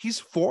 he's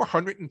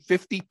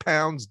 450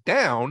 pounds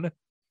down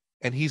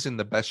and he's in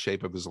the best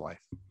shape of his life.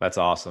 That's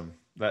awesome.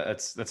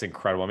 That's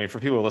incredible. I mean, for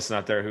people listening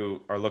out there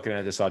who are looking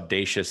at this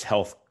audacious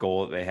health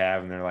goal that they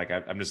have, and they're like,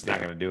 I'm just not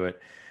going to do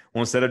it.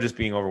 Well, instead of just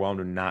being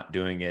overwhelmed and not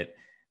doing it,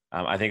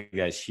 I think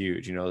that's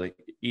huge, like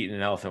eating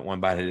an elephant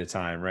one bite at a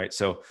time. Right.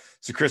 So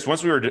Chris,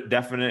 once we were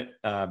definitive,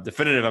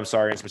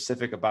 and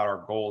specific about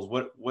our goals,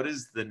 what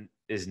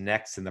is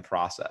next in the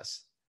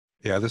process?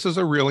 Yeah, this is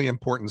a really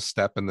important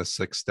step in the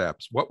 6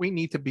 steps. What we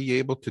need to be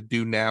able to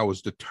do now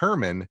is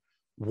determine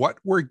what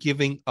we're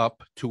giving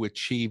up to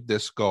achieve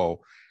this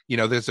goal.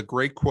 There's a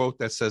great quote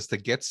that says, to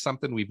get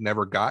something we've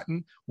never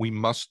gotten, we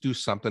must do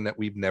something that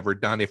we've never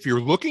done. If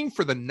you're looking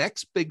for the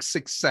next big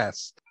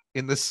success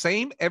in the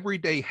same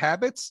everyday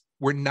habits,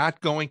 we're not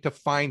going to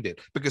find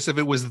it, because if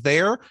it was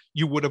there,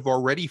 you would have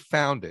already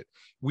found it.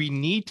 We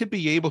need to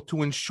be able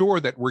to ensure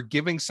that we're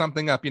giving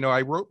something up.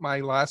 I wrote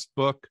my last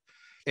book,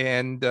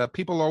 and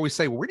people always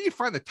say, well, where do you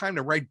find the time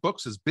to write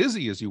books as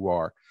busy as you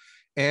are?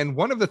 And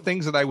one of the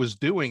things that I was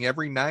doing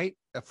every night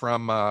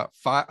from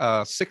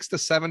 6 to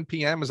 7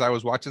 p.m. is I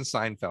was watching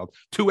Seinfeld,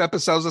 2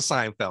 episodes of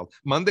Seinfeld,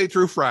 Monday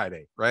through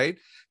Friday, right?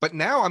 But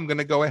now I'm going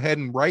to go ahead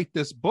and write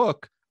this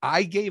book.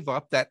 I gave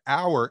up that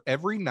hour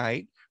every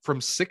night from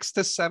 6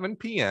 to 7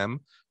 p.m.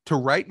 to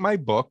write my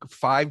book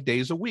 5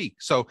 days a week.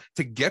 So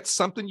to get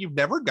something you've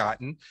never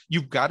gotten,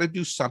 you've got to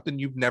do something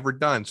you've never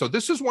done. So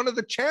this is one of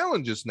the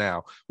challenges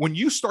now. When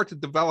you start to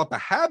develop a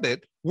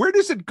habit, where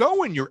does it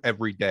go in your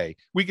everyday?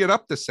 We get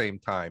up the same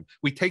time.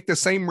 We take the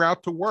same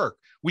route to work.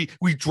 We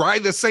dry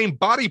the same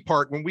body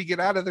part when we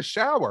get out of the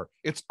shower.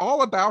 It's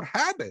all about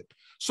habit.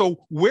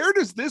 So where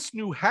does this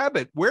new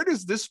habit, where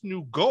does this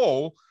new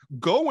goal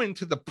go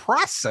into the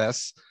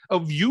process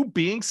of you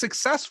being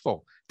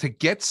successful? To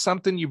get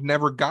something you've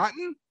never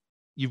gotten,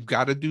 you've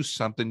got to do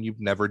something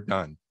you've never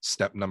done.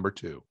 Step number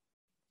 2.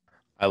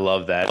 I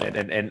love that.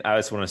 And I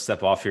just want to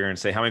step off here and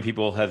say, how many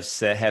people have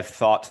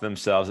thought to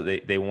themselves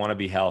that they want to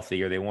be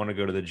healthy, or they want to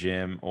go to the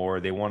gym,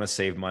 or they want to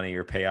save money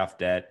or pay off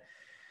debt,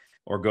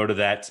 or go to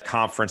that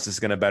conference that's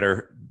going to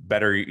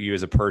better you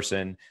as a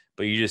person,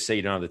 but you just say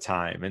you don't have the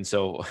time. And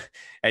so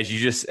as you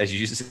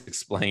just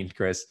explained,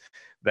 Chris,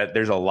 that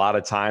there's a lot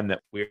of time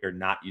that we are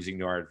not using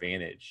to our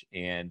advantage.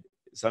 And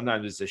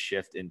sometimes it's a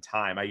shift in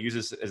time. I use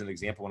this as an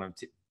example when I'm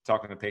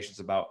talking to patients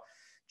about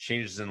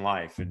changes in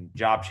life and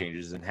job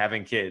changes and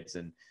having kids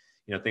and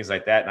things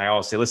like that. And I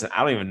always say, listen,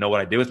 I don't even know what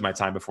I did with my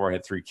time before I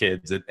had 3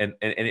 kids. And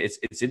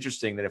it's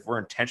interesting that if we're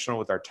intentional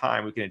with our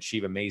time, we can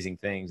achieve amazing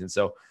things. And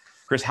so,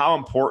 Chris, how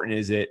important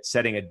is it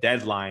setting a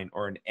deadline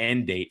or an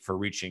end date for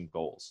reaching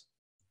goals?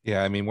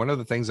 Yeah, I mean, one of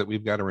the things that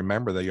we've got to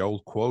remember, the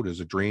old quote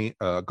is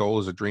goal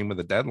is a dream with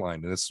a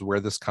deadline. And this is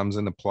where this comes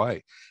into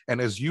play. And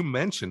as you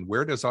mentioned,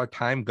 where does our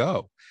time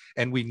go?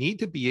 And we need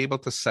to be able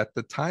to set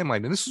the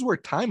timeline. And this is where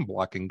time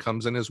blocking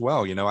comes in as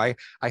well.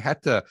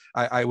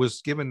 I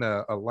was given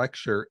a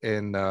lecture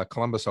in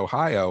Columbus,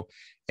 Ohio.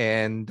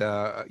 And,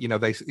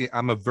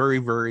 I'm a very,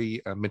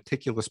 very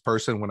meticulous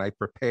person when I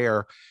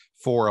prepare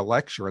for a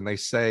lecture. And they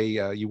say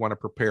you want to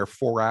prepare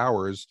 4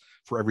 hours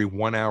for every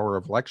 1 hour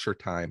of lecture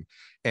time.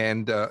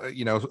 And,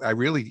 I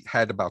really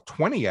had about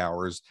 20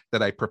 hours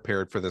that I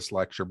prepared for this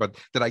lecture. But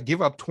did I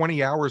give up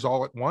 20 hours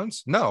all at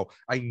once? No,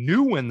 I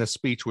knew when the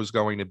speech was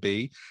going to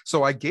be.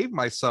 So I gave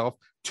myself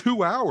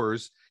 2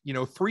 hours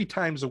 3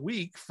 times a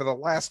week for the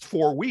last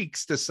 4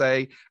 weeks to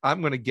say,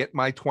 I'm going to get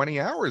my 20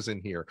 hours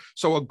in here.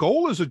 So a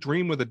goal is a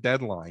dream with a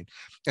deadline.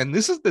 And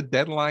this is the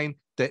deadline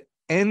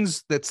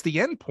that's the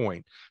end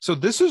point. So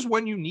this is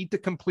when you need to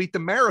complete the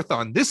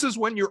marathon. This is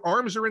when your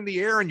arms are in the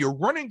air and you're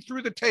running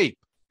through the tape,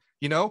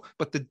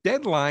 but the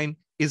deadline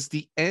is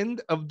the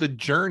end of the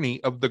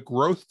journey of the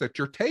growth that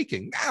you're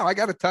taking. Now, I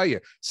got to tell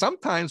you,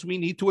 sometimes we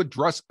need to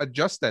adjust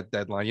that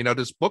deadline.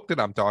 This book that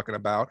I'm talking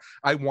about,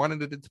 I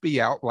wanted it to be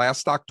out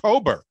last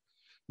October.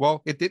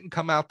 Well, it didn't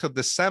come out till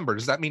December.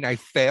 Does that mean I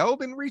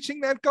failed in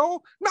reaching that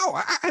goal? No,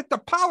 I had to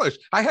polish.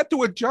 I had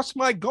to adjust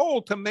my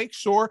goal to make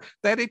sure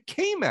that it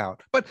came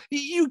out. But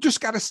you just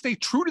got to stay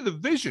true to the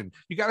vision.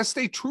 You got to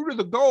stay true to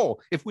the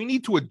goal. If we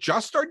need to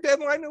adjust our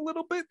deadline a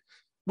little bit,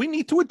 we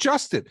need to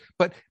adjust it.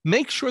 But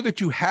make sure that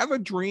you have a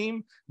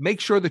dream, make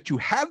sure that you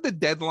have the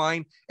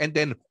deadline, and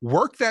then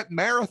work that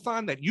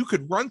marathon that you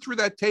could run through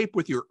that tape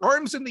with your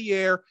arms in the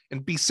air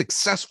and be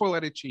successful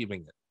at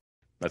achieving it.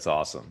 That's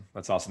awesome.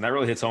 That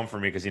really hits home for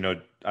me because,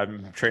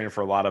 I'm training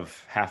for a lot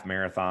of half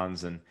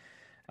marathons and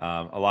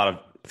a lot of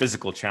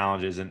physical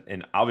challenges.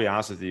 And I'll be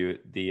honest with you,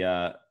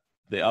 the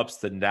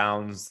ups and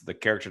downs, the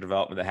character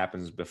development that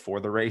happens before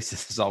the race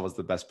is always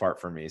the best part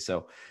for me.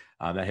 So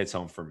that hits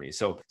home for me.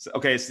 So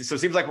it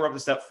seems like we're up to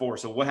step 4.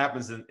 So what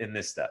happens in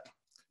this step?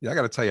 Yeah, I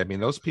got to tell you, I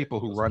mean, those people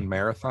who run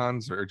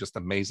marathons are just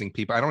amazing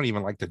people. I don't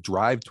even like to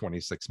drive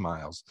 26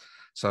 miles.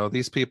 So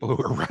these people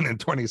who are running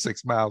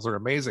 26 miles are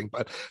amazing.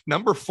 But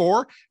number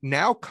 4,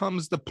 now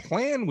comes the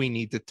plan we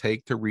need to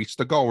take to reach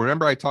the goal.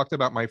 Remember, I talked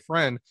about my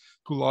friend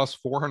who lost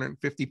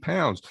 450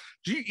 pounds.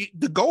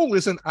 The goal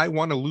isn't I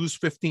want to lose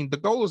 15. The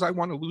goal is I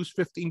want to lose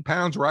 15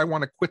 pounds, or I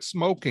want to quit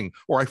smoking,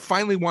 or I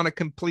finally want to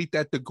complete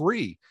that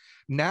degree.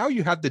 Now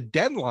you have the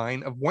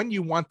deadline of when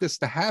you want this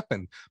to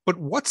happen. But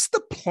what's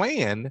the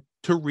plan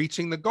to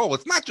reaching the goal?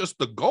 It's not just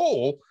the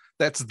goal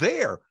that's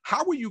there.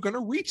 How are you going to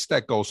reach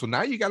that goal? So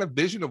now you got a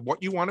vision of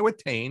what you want to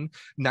attain.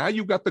 Now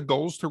you've got the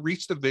goals to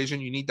reach the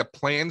vision. You need the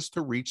plans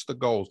to reach the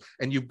goals,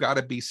 and you've got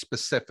to be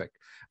specific.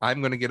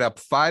 I'm going to get up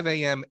 5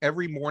 a.m.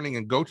 every morning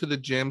and go to the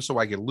gym so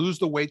I can lose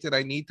the weight that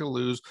I need to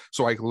lose,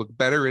 so I can look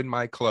better in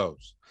my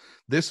clothes.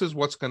 This is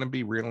what's going to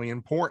be really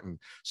important.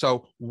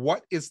 So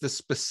what is the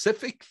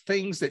specific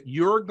things that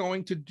you're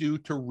going to do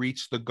to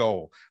reach the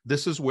goal?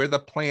 This is where the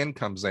plan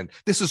comes in.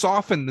 This is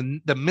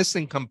often the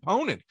missing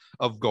component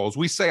of goals.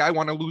 We say, I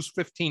want to lose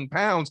 15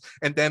 pounds,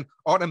 and then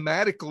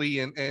automatically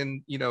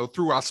and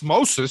through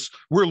osmosis,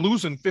 we're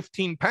losing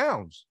 15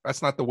 pounds.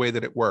 That's not the way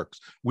that it works.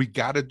 We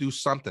got to do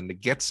something to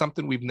get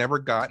something we've never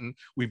gotten.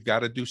 We've got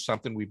to do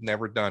something we've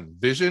never done.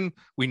 Vision,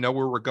 we know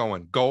where we're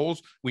going.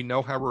 Goals, we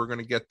know how we're going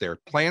to get there.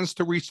 Plans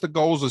to reach the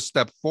goals is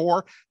step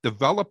 4.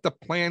 Develop the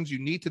plans you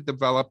need to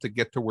develop to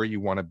get to where you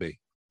want to be.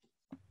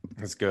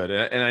 That's good.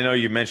 And I know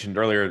you mentioned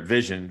earlier,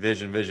 vision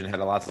had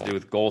a lot to do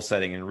with goal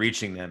setting and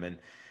reaching them.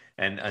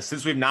 And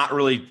since we've not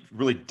really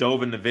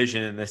dove into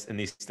vision in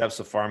these steps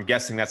so far, I'm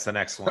guessing that's the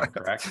next one,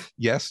 correct?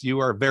 Yes, you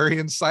are very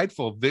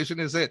insightful. Vision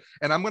is it.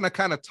 And I'm going to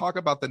kind of talk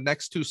about the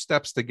next 2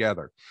 steps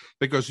together,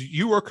 because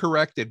you are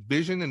correct that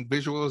vision and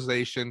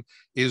visualization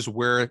is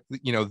where,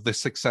 the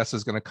success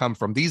is going to come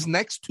from. These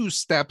next 2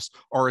 steps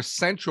are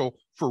essential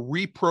for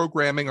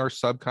reprogramming our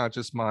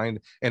subconscious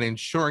mind and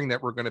ensuring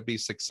that we're going to be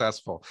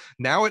successful.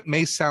 Now, it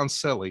may sound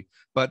silly,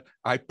 but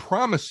I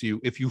promise you,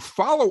 if you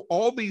follow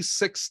all these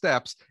 6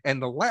 steps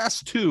and the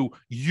last 2,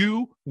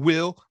 you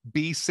will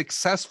be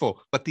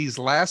successful. But these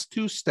last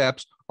 2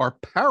 steps are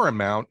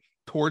paramount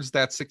towards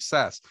that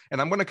success. And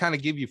I'm going to kind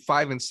of give you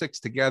 5 and 6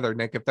 together,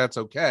 Nick, if that's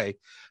okay.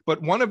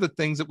 But one of the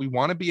things that we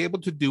want to be able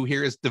to do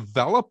here is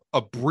develop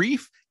a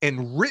brief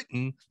and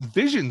written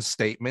vision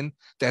statement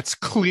that's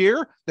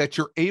clear, that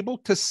you're able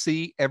to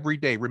see every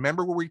day.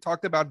 Remember where we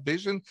talked about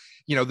vision?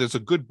 There's a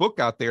good book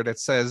out there that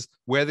says,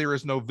 where there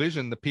is no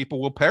vision, the people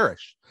will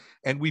perish.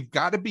 And we've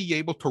got to be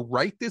able to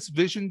write this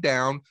vision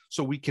down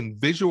so we can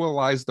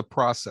visualize the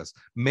process.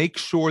 Make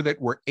sure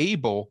that we're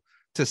able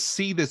to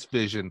see this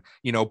vision,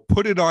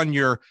 put it on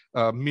your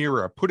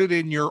mirror, put it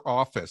in your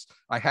office.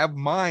 I have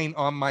mine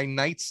on my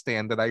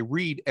nightstand that I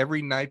read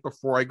every night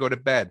before I go to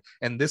bed.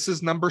 And this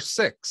is number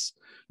 6.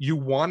 You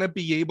want to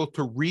be able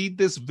to read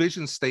this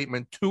vision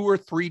statement 2 or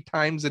 3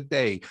 times a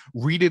day.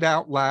 Read it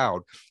out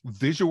loud.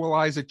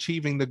 Visualize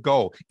achieving the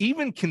goal.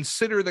 Even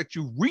consider that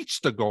you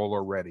reached the goal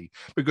already,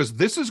 because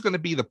this is going to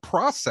be the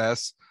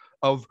process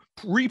of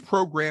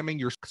reprogramming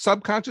your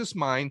subconscious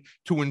mind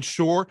to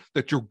ensure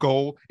that your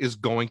goal is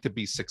going to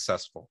be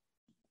successful.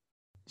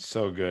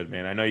 So good,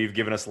 man. I know you've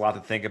given us a lot to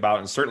think about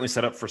and certainly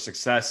set up for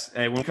success.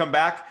 And when we come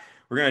back,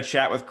 we're going to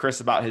chat with Chris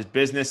about his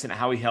business and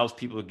how he helps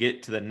people to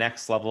get to the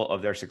next level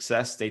of their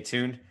success. Stay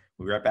tuned.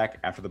 We'll be right back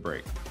after the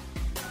break.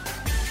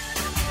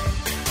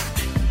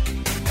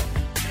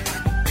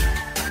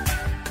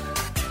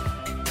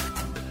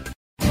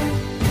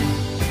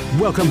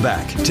 Welcome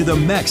back to the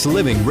Max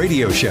Living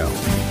Radio Show.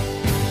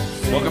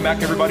 Welcome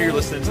back, everybody. You're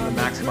listening to the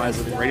Maximize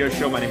Living Radio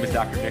Show. My name is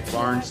Dr. Nick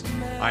Barnes.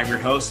 I'm your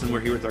host, and we're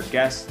here with our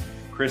guest,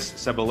 Chris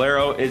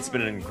Cebollero. It's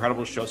been an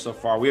incredible show so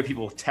far. We have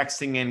people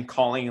texting in,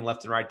 calling in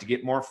left and right to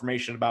get more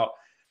information about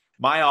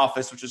my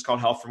office, which is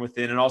called Health from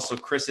Within, and also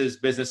Chris's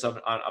business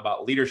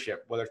about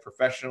leadership, whether it's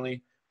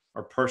professionally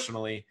or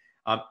personally,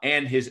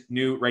 and his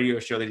new radio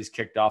show that he's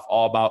kicked off,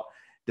 all about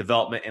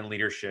development and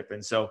leadership.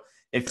 And so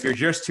if you're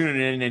just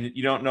tuning in and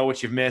you don't know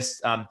what you've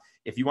missed,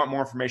 if you want more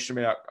information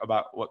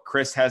about what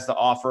Chris has to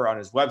offer on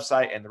his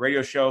website and the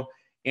radio show,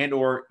 and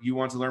or you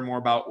want to learn more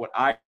about what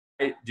I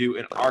do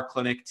in our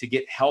clinic to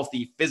get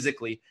healthy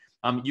physically,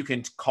 you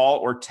can call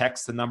or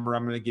text the number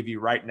I'm going to give you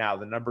right now.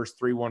 The number is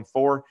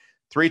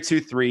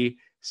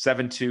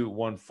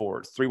 314-323-7214.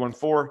 It's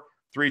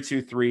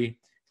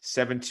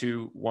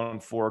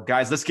 314-323-7214.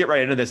 Guys, let's get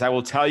right into this. I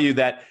will tell you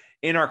that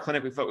in our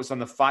clinic, we focus on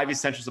the 5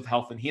 essentials of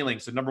health and healing.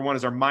 So number 1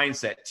 is our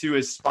mindset. 2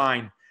 is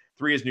spine.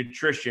 3 is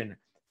nutrition.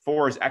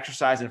 4 is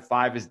exercise, and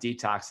 5 is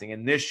detoxing.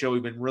 In this show,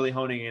 we've been really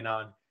honing in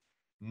on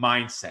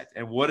mindset.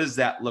 And what does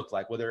that look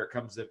like? Whether it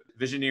comes to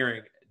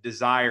visioneering,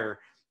 desire,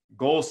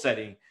 goal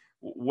setting,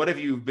 what have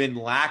you been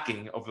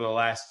lacking over the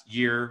last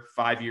year,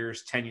 5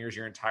 years, 10 years,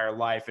 your entire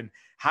life? And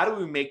how do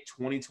we make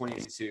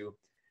 2022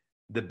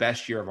 the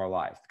best year of our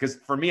life. Because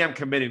for me, I'm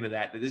committing to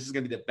that this is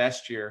going to be the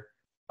best year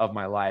of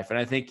my life. And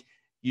I think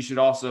you should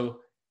also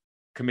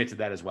commit to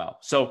that as well.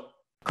 So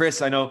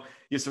Chris, I know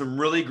you have some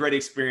really great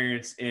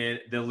experience in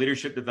the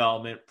leadership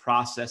development,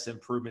 process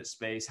improvement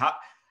space.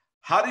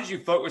 How did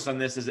you focus on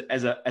this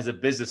as a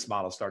business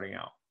model starting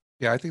out?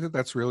 Yeah, I think that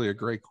that's really a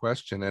great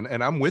question.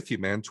 And I'm with you,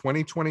 man.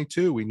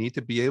 2022, we need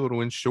to be able to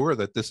ensure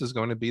that this is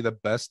going to be the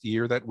best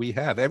year that we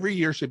have. Every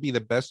year should be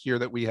the best year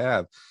that we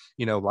have.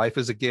 You know, life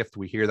is a gift.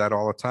 We hear that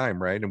all the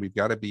time, right? And we've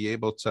got to be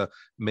able to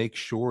make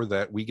sure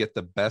that we get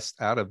the best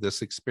out of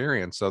this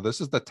experience. So this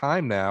is the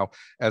time now,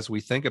 as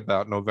we think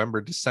about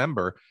November,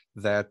 December,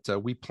 that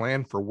we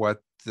plan for what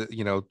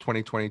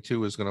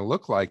 2022 is going to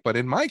look like. But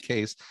in my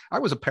case, I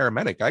was a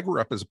paramedic. I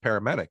grew up as a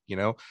paramedic.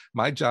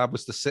 My job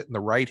was to sit in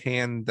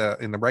the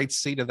in the right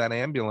seat of that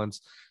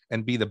ambulance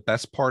and be the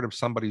best part of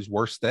somebody's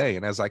worst day.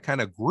 And as I kind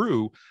of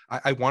grew,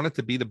 I wanted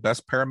to be the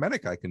best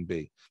paramedic I can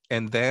be.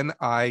 And then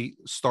I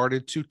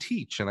started to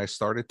teach and I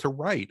started to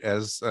write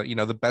as,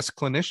 the best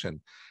clinician.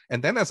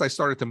 And then as I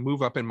started to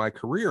move up in my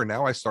career,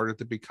 now I started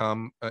to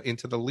become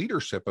into the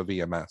leadership of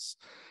EMS.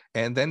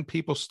 And then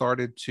people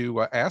started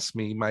to ask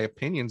me my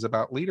opinions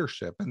about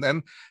leadership. And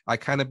then I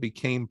kind of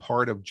became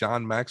part of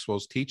John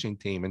Maxwell's teaching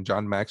team. And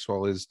John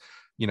Maxwell is,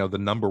 the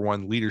number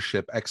one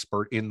leadership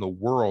expert in the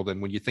world.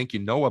 And when you think you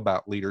know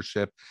about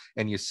leadership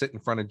and you sit in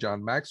front of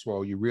John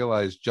Maxwell, you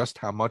realize just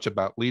how much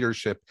about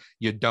leadership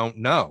you don't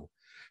know.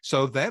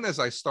 So then as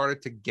I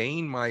started to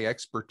gain my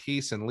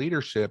expertise in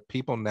leadership,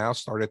 people now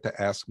started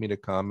to ask me to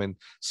come and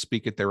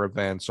speak at their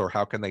events, or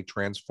how can they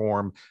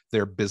transform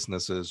their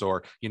businesses,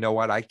 or,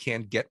 I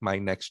can't get my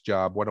next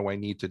job. What do I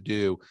need to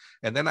do?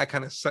 And then I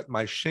kind of set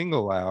my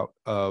shingle out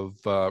of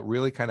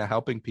really kind of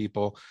helping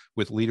people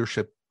with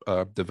leadership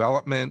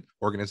development,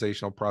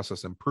 organizational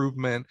process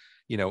improvement,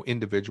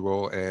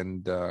 individual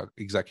and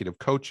executive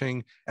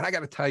coaching. And I got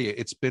to tell you,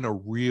 it's been a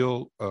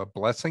real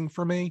blessing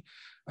for me.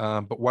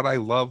 But what I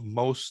love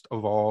most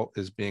of all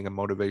is being a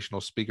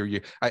motivational speaker.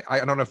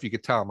 I don't know if you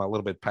could tell I'm a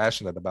little bit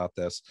passionate about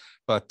this,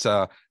 but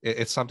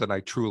it's something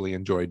I truly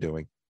enjoy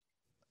doing.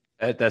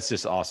 That's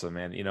just awesome,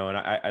 man. And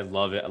I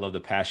love it. I love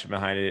the passion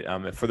behind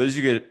it. For those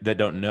of you that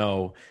don't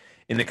know,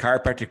 in the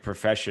chiropractic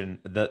profession,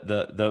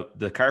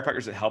 the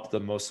chiropractors that help the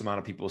most amount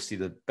of people see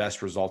the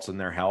best results in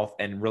their health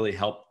and really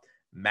help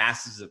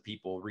masses of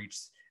people reach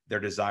their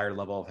desired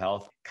level of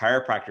health,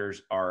 chiropractors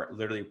are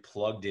literally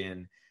plugged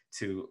in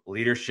to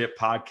leadership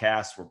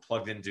podcasts. We're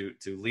plugged into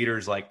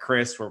leaders like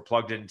Chris. We're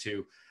plugged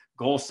into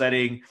goal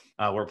setting.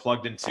 We're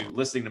plugged into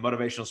listening to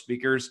motivational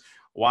speakers.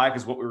 Why?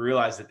 Because what we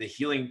realize that the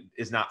healing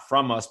is not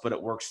from us, but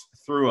it works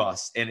through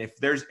us. And if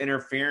there's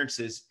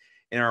interferences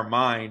in our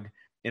mind,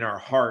 in our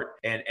heart,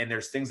 and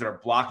there's things that are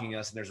blocking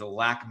us, and there's a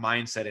lack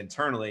mindset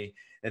internally,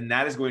 then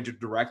that is going to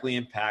directly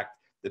impact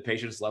the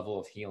patient's level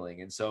of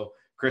healing. And so,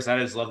 Chris, I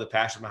just love the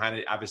passion behind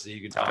it. Obviously,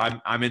 you can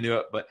tell I'm into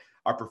it, but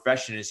our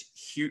profession is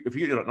huge. If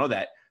you don't know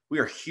that, we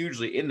are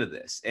hugely into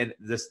this. And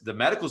the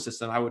medical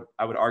system, I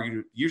would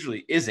argue,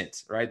 usually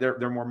isn't, right?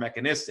 They're more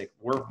mechanistic.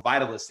 We're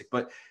vitalistic.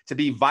 But to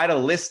be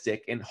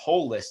vitalistic and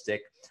holistic,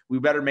 we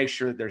better make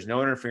sure that there's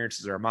no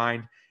interferences in our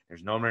mind,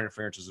 there's no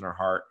interferences in our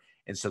heart,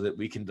 and so that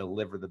we can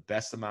deliver the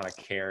best amount of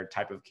care,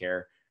 type of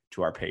care,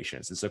 to our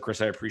patients. And so,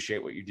 Chris, I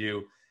appreciate what you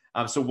do.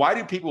 So why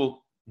do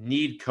people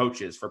need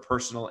coaches for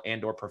personal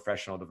and or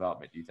professional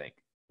development, do you think?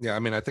 Yeah,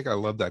 I think I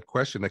love that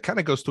question. It kind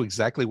of goes to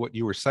exactly what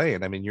you were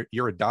saying.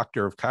 You're a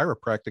doctor of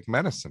chiropractic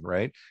medicine,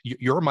 right?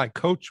 You're my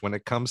coach when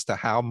it comes to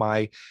how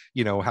my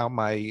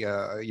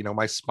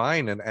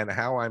spine and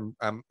how I'm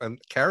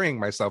carrying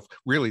myself,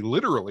 really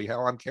literally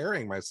how I'm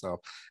carrying myself.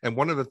 And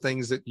one of the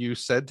things that you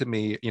said to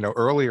me,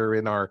 earlier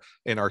in our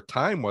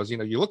time was,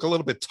 you look a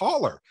little bit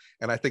taller.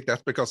 And I think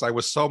that's because I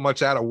was so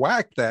much out of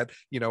whack that,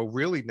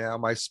 really now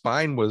my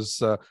spine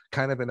was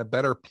kind of in a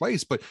better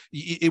place. But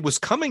it was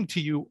coming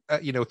to you,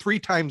 3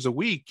 times a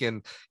week,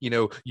 and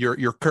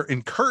your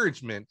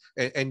encouragement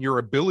and your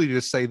ability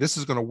to say this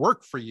is going to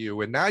work for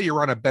you, and now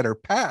you're on a better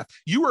path.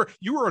 You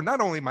are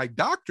not only my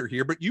doctor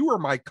here, but you were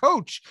my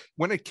coach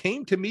when it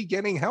came to me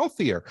getting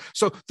healthier.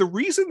 So the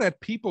reason that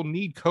people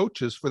need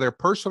coaches for their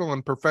personal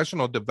and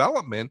professional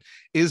development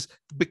is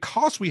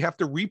because we have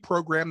to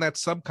reprogram that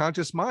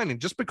subconscious mind.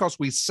 And just because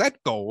we set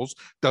goals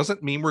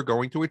doesn't mean we're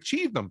going to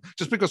achieve them.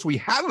 Just because we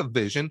have a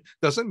vision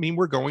doesn't mean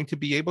we're going to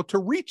be able to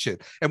reach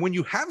it. And when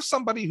you have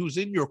somebody who's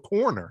in your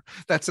corner,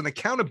 that's an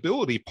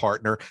accountability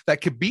partner,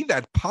 that could be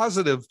that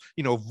positive,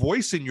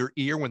 voice in your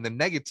ear when the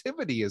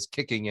negativity is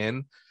kicking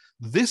in,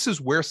 this is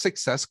where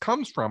success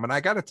comes from. And I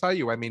got to tell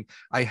you,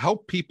 I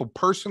help people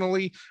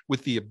personally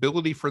with the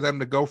ability for them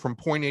to go from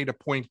point A to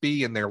point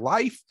B in their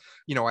life.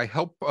 I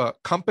help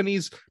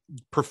companies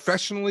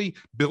professionally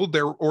build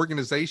their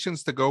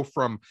organizations to go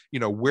from,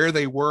 where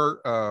they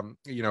were,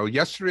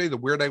 yesterday to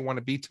where they want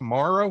to be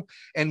tomorrow.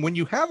 And when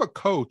you have a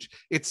coach,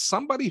 it's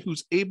somebody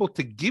who's able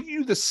to give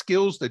you the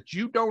skills that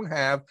you don't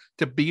have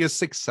to be as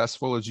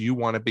successful as you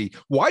want to be.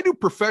 Why do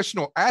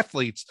professional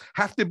athletes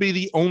have to be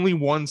the only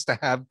ones to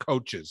have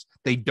coaches?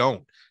 They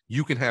don't.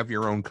 You can have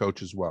your own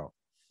coach as well.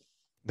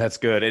 That's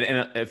good.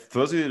 And if for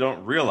those of you that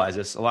don't realize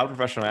this, a lot of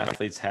professional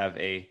athletes have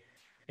a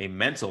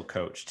mental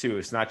coach too.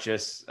 It's not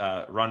just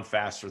run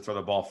faster, throw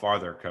the ball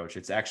farther coach.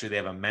 It's actually they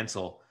have a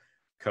mental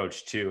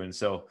coach too. And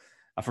so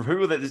for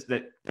people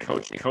that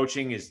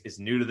coaching is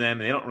new to them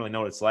and they don't really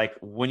know what it's like,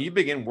 when you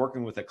begin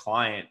working with a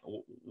client,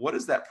 what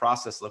does that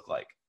process look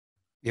like?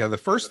 Yeah, the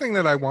first thing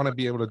that I want to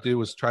be able to do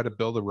is try to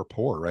build a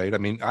rapport, right? I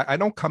mean, I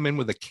don't come in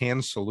with a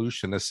canned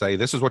solution to say,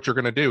 this is what you're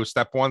going to do,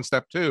 step one,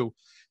 step two.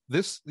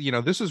 This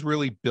is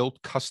really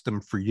built custom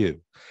for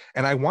you.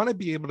 And I want to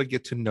be able to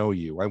get to know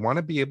you. I want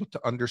to be able to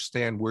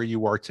understand where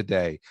you are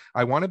today.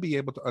 I want to be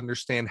able to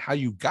understand how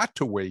you got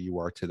to where you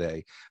are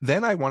today.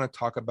 Then I want to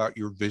talk about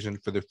your vision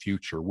for the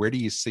future. Where do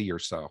you see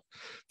yourself?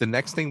 The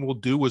next thing we'll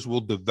do is we'll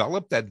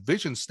develop that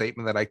vision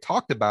statement that I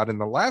talked about in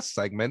the last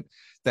segment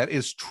that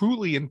is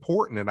truly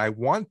important. And I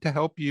want to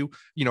help you,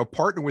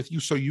 partner with you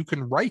so you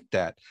can write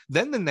that.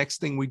 Then the next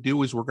thing we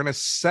do is we're going to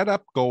set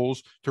up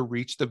goals to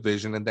reach the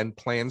vision and then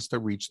plans to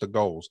reach the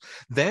goals.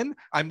 Then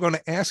I'm going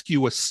to ask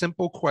you a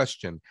simple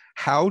question.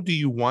 How do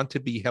you want to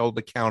be held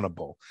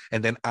accountable?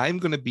 And then I'm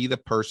going to be the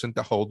person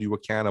to hold you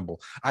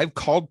accountable. I've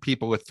called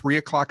people at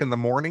 3:00 in the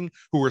morning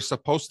who are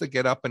supposed to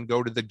get up and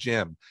go to the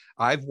gym.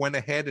 I've went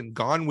ahead and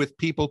gone with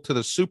people to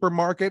the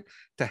supermarket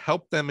to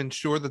help them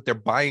ensure that they're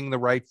buying the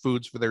right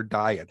foods for their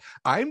diet.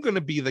 I'm going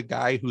to be the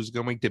guy who's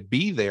going to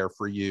be there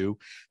for you,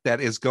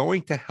 that is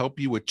going to help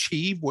you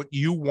achieve what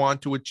you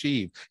want to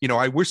achieve.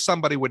 I wish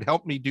somebody would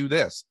help me do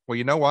this. Well,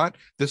 you know what?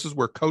 This is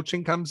where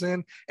coaching comes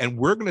in, and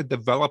we're going to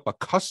develop a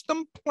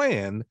custom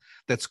plan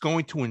that's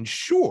going to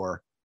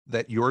ensure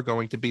that you're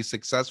going to be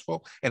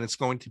successful, and it's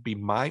going to be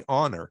my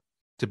honor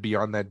to be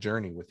on that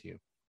journey with you.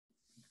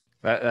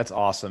 That's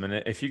awesome. And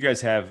if you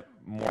guys have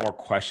more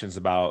questions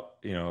about,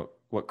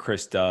 what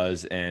Chris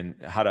does and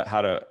how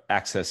to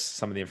access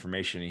some of the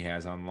information he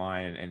has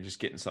online and just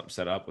getting something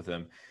set up with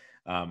him,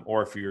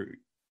 or if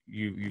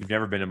you've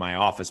never been to my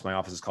office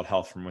is called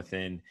Health from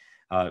Within.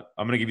 I'm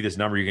going to give you this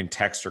number. You can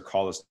text or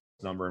call this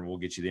number and we'll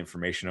get you the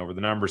information over. The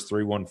number is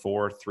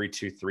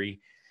 314-323-7214,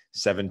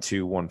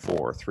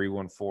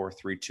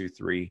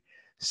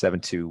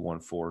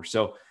 314-323-7214.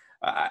 So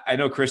I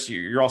know, Chris,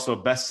 you're also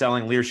a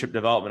best-selling leadership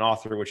development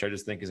author, which I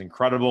just think is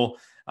incredible.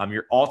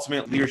 Your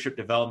Ultimate Leadership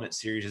Development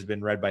series has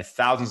been read by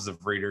thousands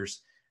of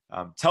readers.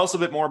 Tell us a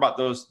bit more about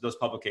those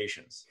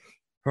publications.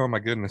 Oh my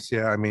goodness.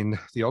 Yeah. I mean,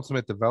 the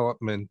Ultimate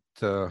Development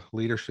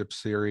Leadership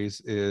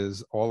series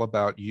is all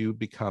about you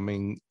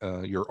becoming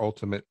your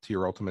ultimate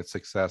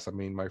success. I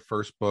mean, my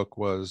first book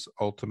was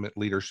Ultimate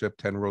Leadership,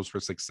 10 Rules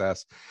for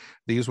Success.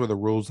 These were the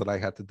rules that I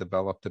had to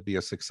develop to be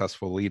a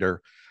successful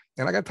leader.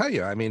 And I got to tell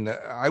you, I mean,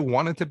 I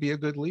wanted to be a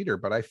good leader,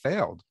 but I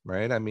failed,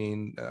 right? I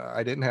mean,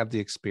 I didn't have the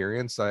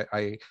experience.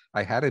 I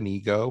had an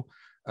ego.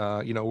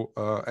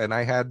 And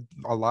I had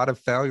a lot of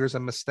failures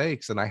and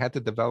mistakes, and I had to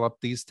develop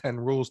these 10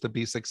 rules to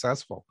be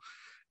successful.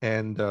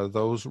 And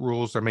those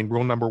rules,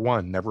 rule number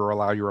 1, never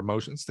allow your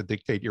emotions to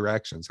dictate your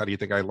actions. How do you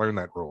think I learned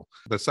that rule?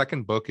 The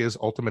second book is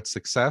Ultimate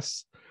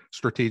Success,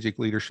 Strategic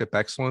Leadership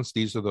Excellence.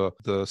 These are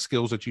the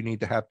skills that you need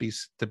to have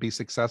to be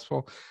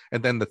successful.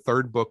 And then the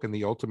third book in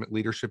the Ultimate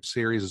Leadership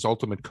series is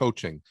Ultimate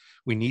Coaching.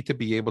 We need to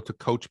be able to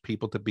coach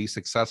people to be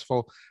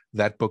successful.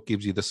 That book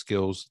gives you the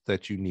skills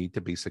that you need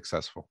to be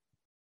successful.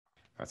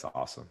 That's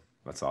awesome.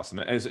 That's awesome.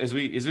 As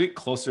we get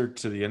closer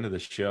to the end of the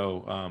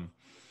show,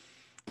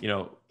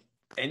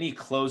 any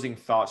closing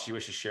thoughts you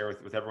wish to share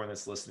with everyone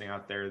that's listening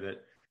out there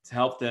that to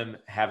help them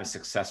have a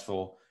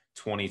successful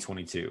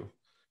 2022?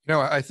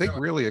 I think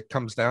really it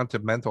comes down to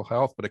mental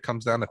health, but it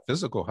comes down to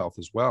physical health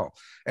as well.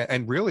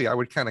 And really, I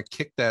would kind of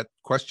kick that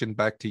question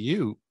back to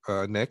you,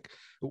 Nick.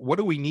 What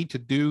do we need to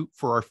do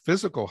for our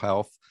physical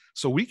health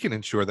so we can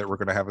ensure that we're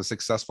going to have a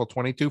successful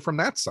 22 from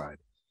that side?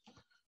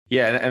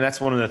 Yeah, and that's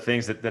one of the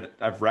things that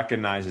I've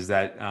recognized is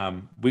that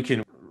we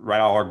can write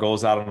all our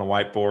goals out on a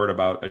whiteboard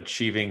about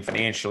achieving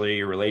financially,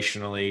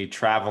 relationally,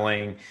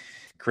 traveling,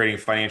 creating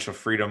financial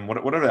freedom,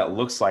 whatever that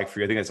looks like for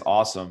you. I think that's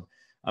awesome.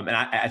 And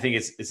I think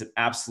it's an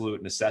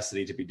absolute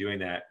necessity to be doing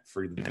that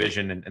for the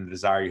vision and the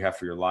desire you have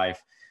for your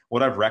life.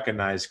 What I've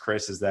recognized,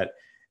 Chris, is that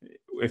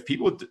if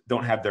people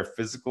don't have their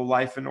physical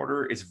life in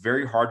order, it's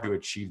very hard to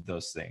achieve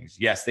those things.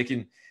 Yes, they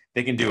can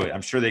do it.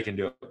 I'm sure they can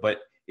do it,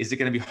 but is it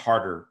going to be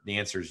harder? The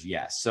answer is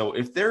yes. So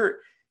if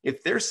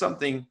there's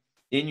something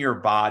in your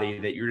body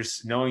that you're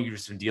just knowing you've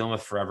just been dealing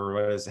with forever,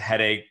 whether it's a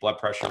headache, blood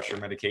pressure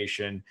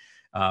medication,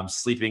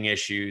 sleeping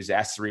issues,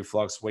 acid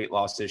reflux, weight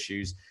loss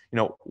issues,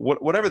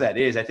 whatever that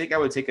is, I think I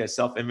would take a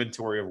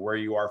self-inventory of where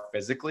you are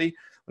physically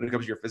when it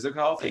comes to your physical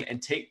health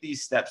and take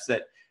these steps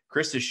that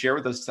Chris has shared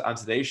with us on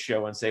today's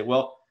show and say,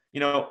 well,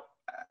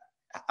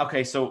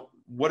 okay, so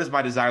what does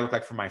my desire look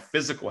like for my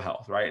physical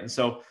health, right? And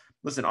so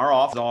listen, our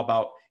office is all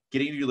about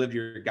getting you to live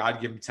your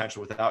God-given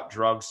potential without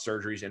drugs,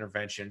 surgeries,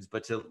 interventions,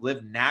 but to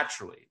live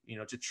naturally,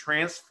 to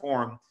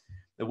transform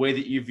the way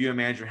that you view and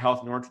manage your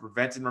health in order to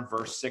prevent and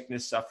reverse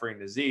sickness, suffering,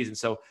 and disease. And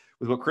so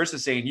with what Chris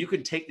is saying, you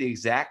can take the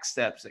exact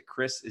steps that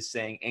Chris is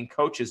saying and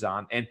coaches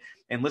on and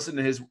listen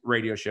to his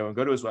radio show and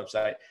go to his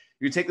website.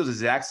 You can take those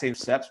exact same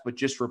steps, but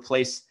just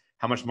replace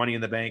how much money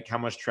in the bank, how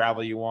much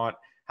travel you want,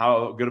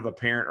 how good of a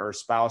parent or a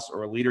spouse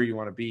or a leader you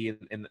want to be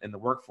in the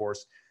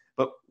workforce.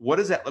 But what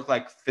does that look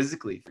like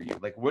physically for you?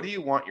 Like, what do you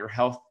want your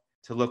health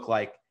to look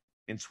like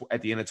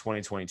at the end of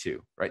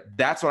 2022, right?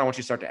 That's what I want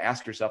you to start to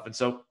ask yourself. And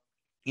so,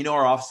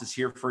 our office is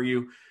here for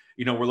you.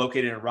 We're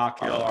located in Rock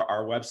Hill.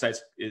 Our website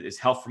is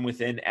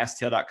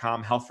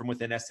healthfromwithinstl.com,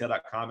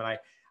 healthfromwithinstl.com. And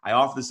I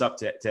offer this up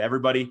to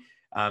everybody,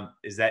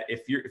 is that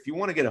if you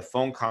want to get a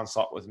phone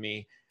consult with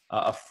me,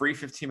 a free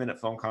 15-minute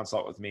phone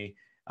consult with me,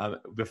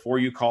 before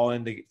you call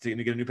in to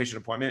get a new patient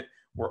appointment,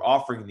 we're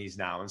offering these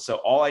now. And so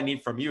all I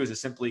need from you is to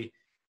simply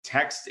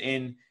text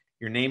in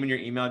your name and your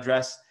email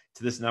address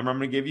to this number I'm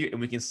going to give you, and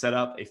we can set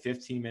up a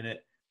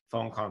 15-minute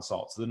phone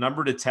consult. So the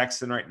number to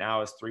text in right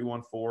now is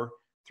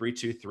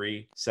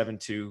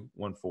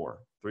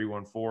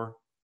 314-323-7214,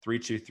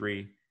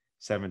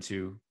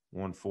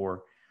 314-323-7214.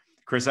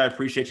 Chris, I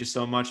appreciate you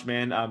so much,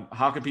 man.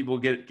 How can people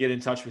get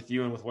in touch with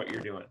you and with what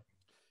you're doing?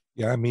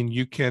 Yeah, I mean,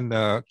 you can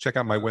check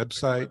out my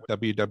website,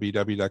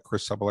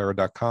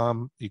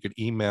 www.chrisceballero.com. You could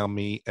email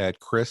me at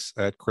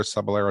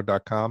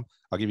chris@chrisceballero.com.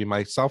 I'll give you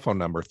my cell phone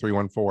number,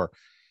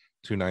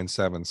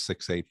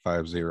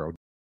 314-297-6850.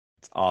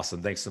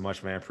 Awesome. Thanks so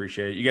much, man. I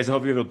appreciate it. You guys, I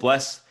hope you have a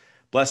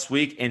blessed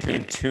week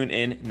and tune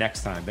in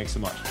next time. Thanks so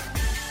much.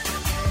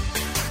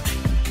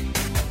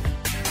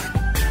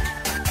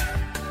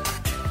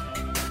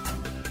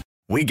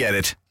 We get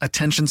it.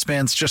 Attention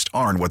spans just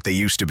aren't what they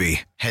used to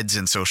be. Heads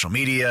in social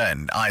media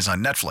and eyes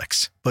on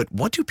Netflix. But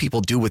what do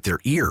people do with their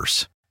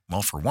ears?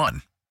 Well, for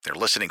one, they're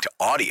listening to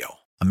audio.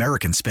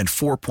 Americans spend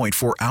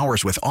 4.4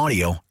 hours with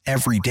audio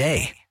every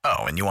day. Oh,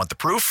 and you want the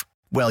proof?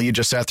 Well, you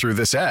just sat through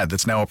this ad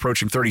that's now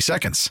approaching 30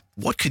 seconds.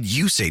 What could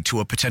you say to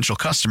a potential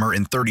customer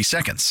in 30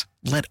 seconds?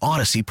 Let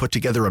Odyssey put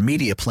together a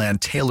media plan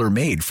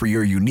tailor-made for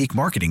your unique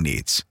marketing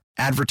needs.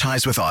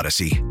 Advertise with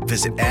Odyssey.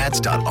 Visit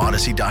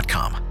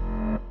ads.odyssey.com.